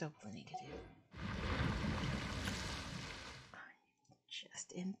 There's still plenty to do. I'm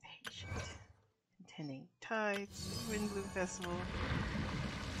just impatient. Attending Tides, Windbloom Festival.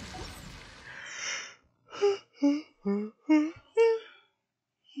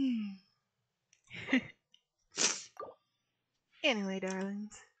 Anyway,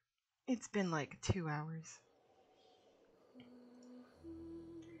 darlings, it's been like 2 hours.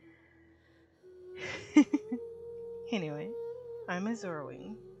 Anyway, I'm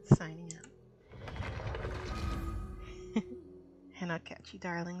Azorwing, signing out. And I'll catch you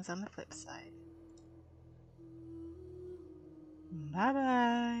darlings on the flip side. Bye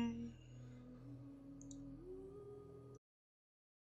bye.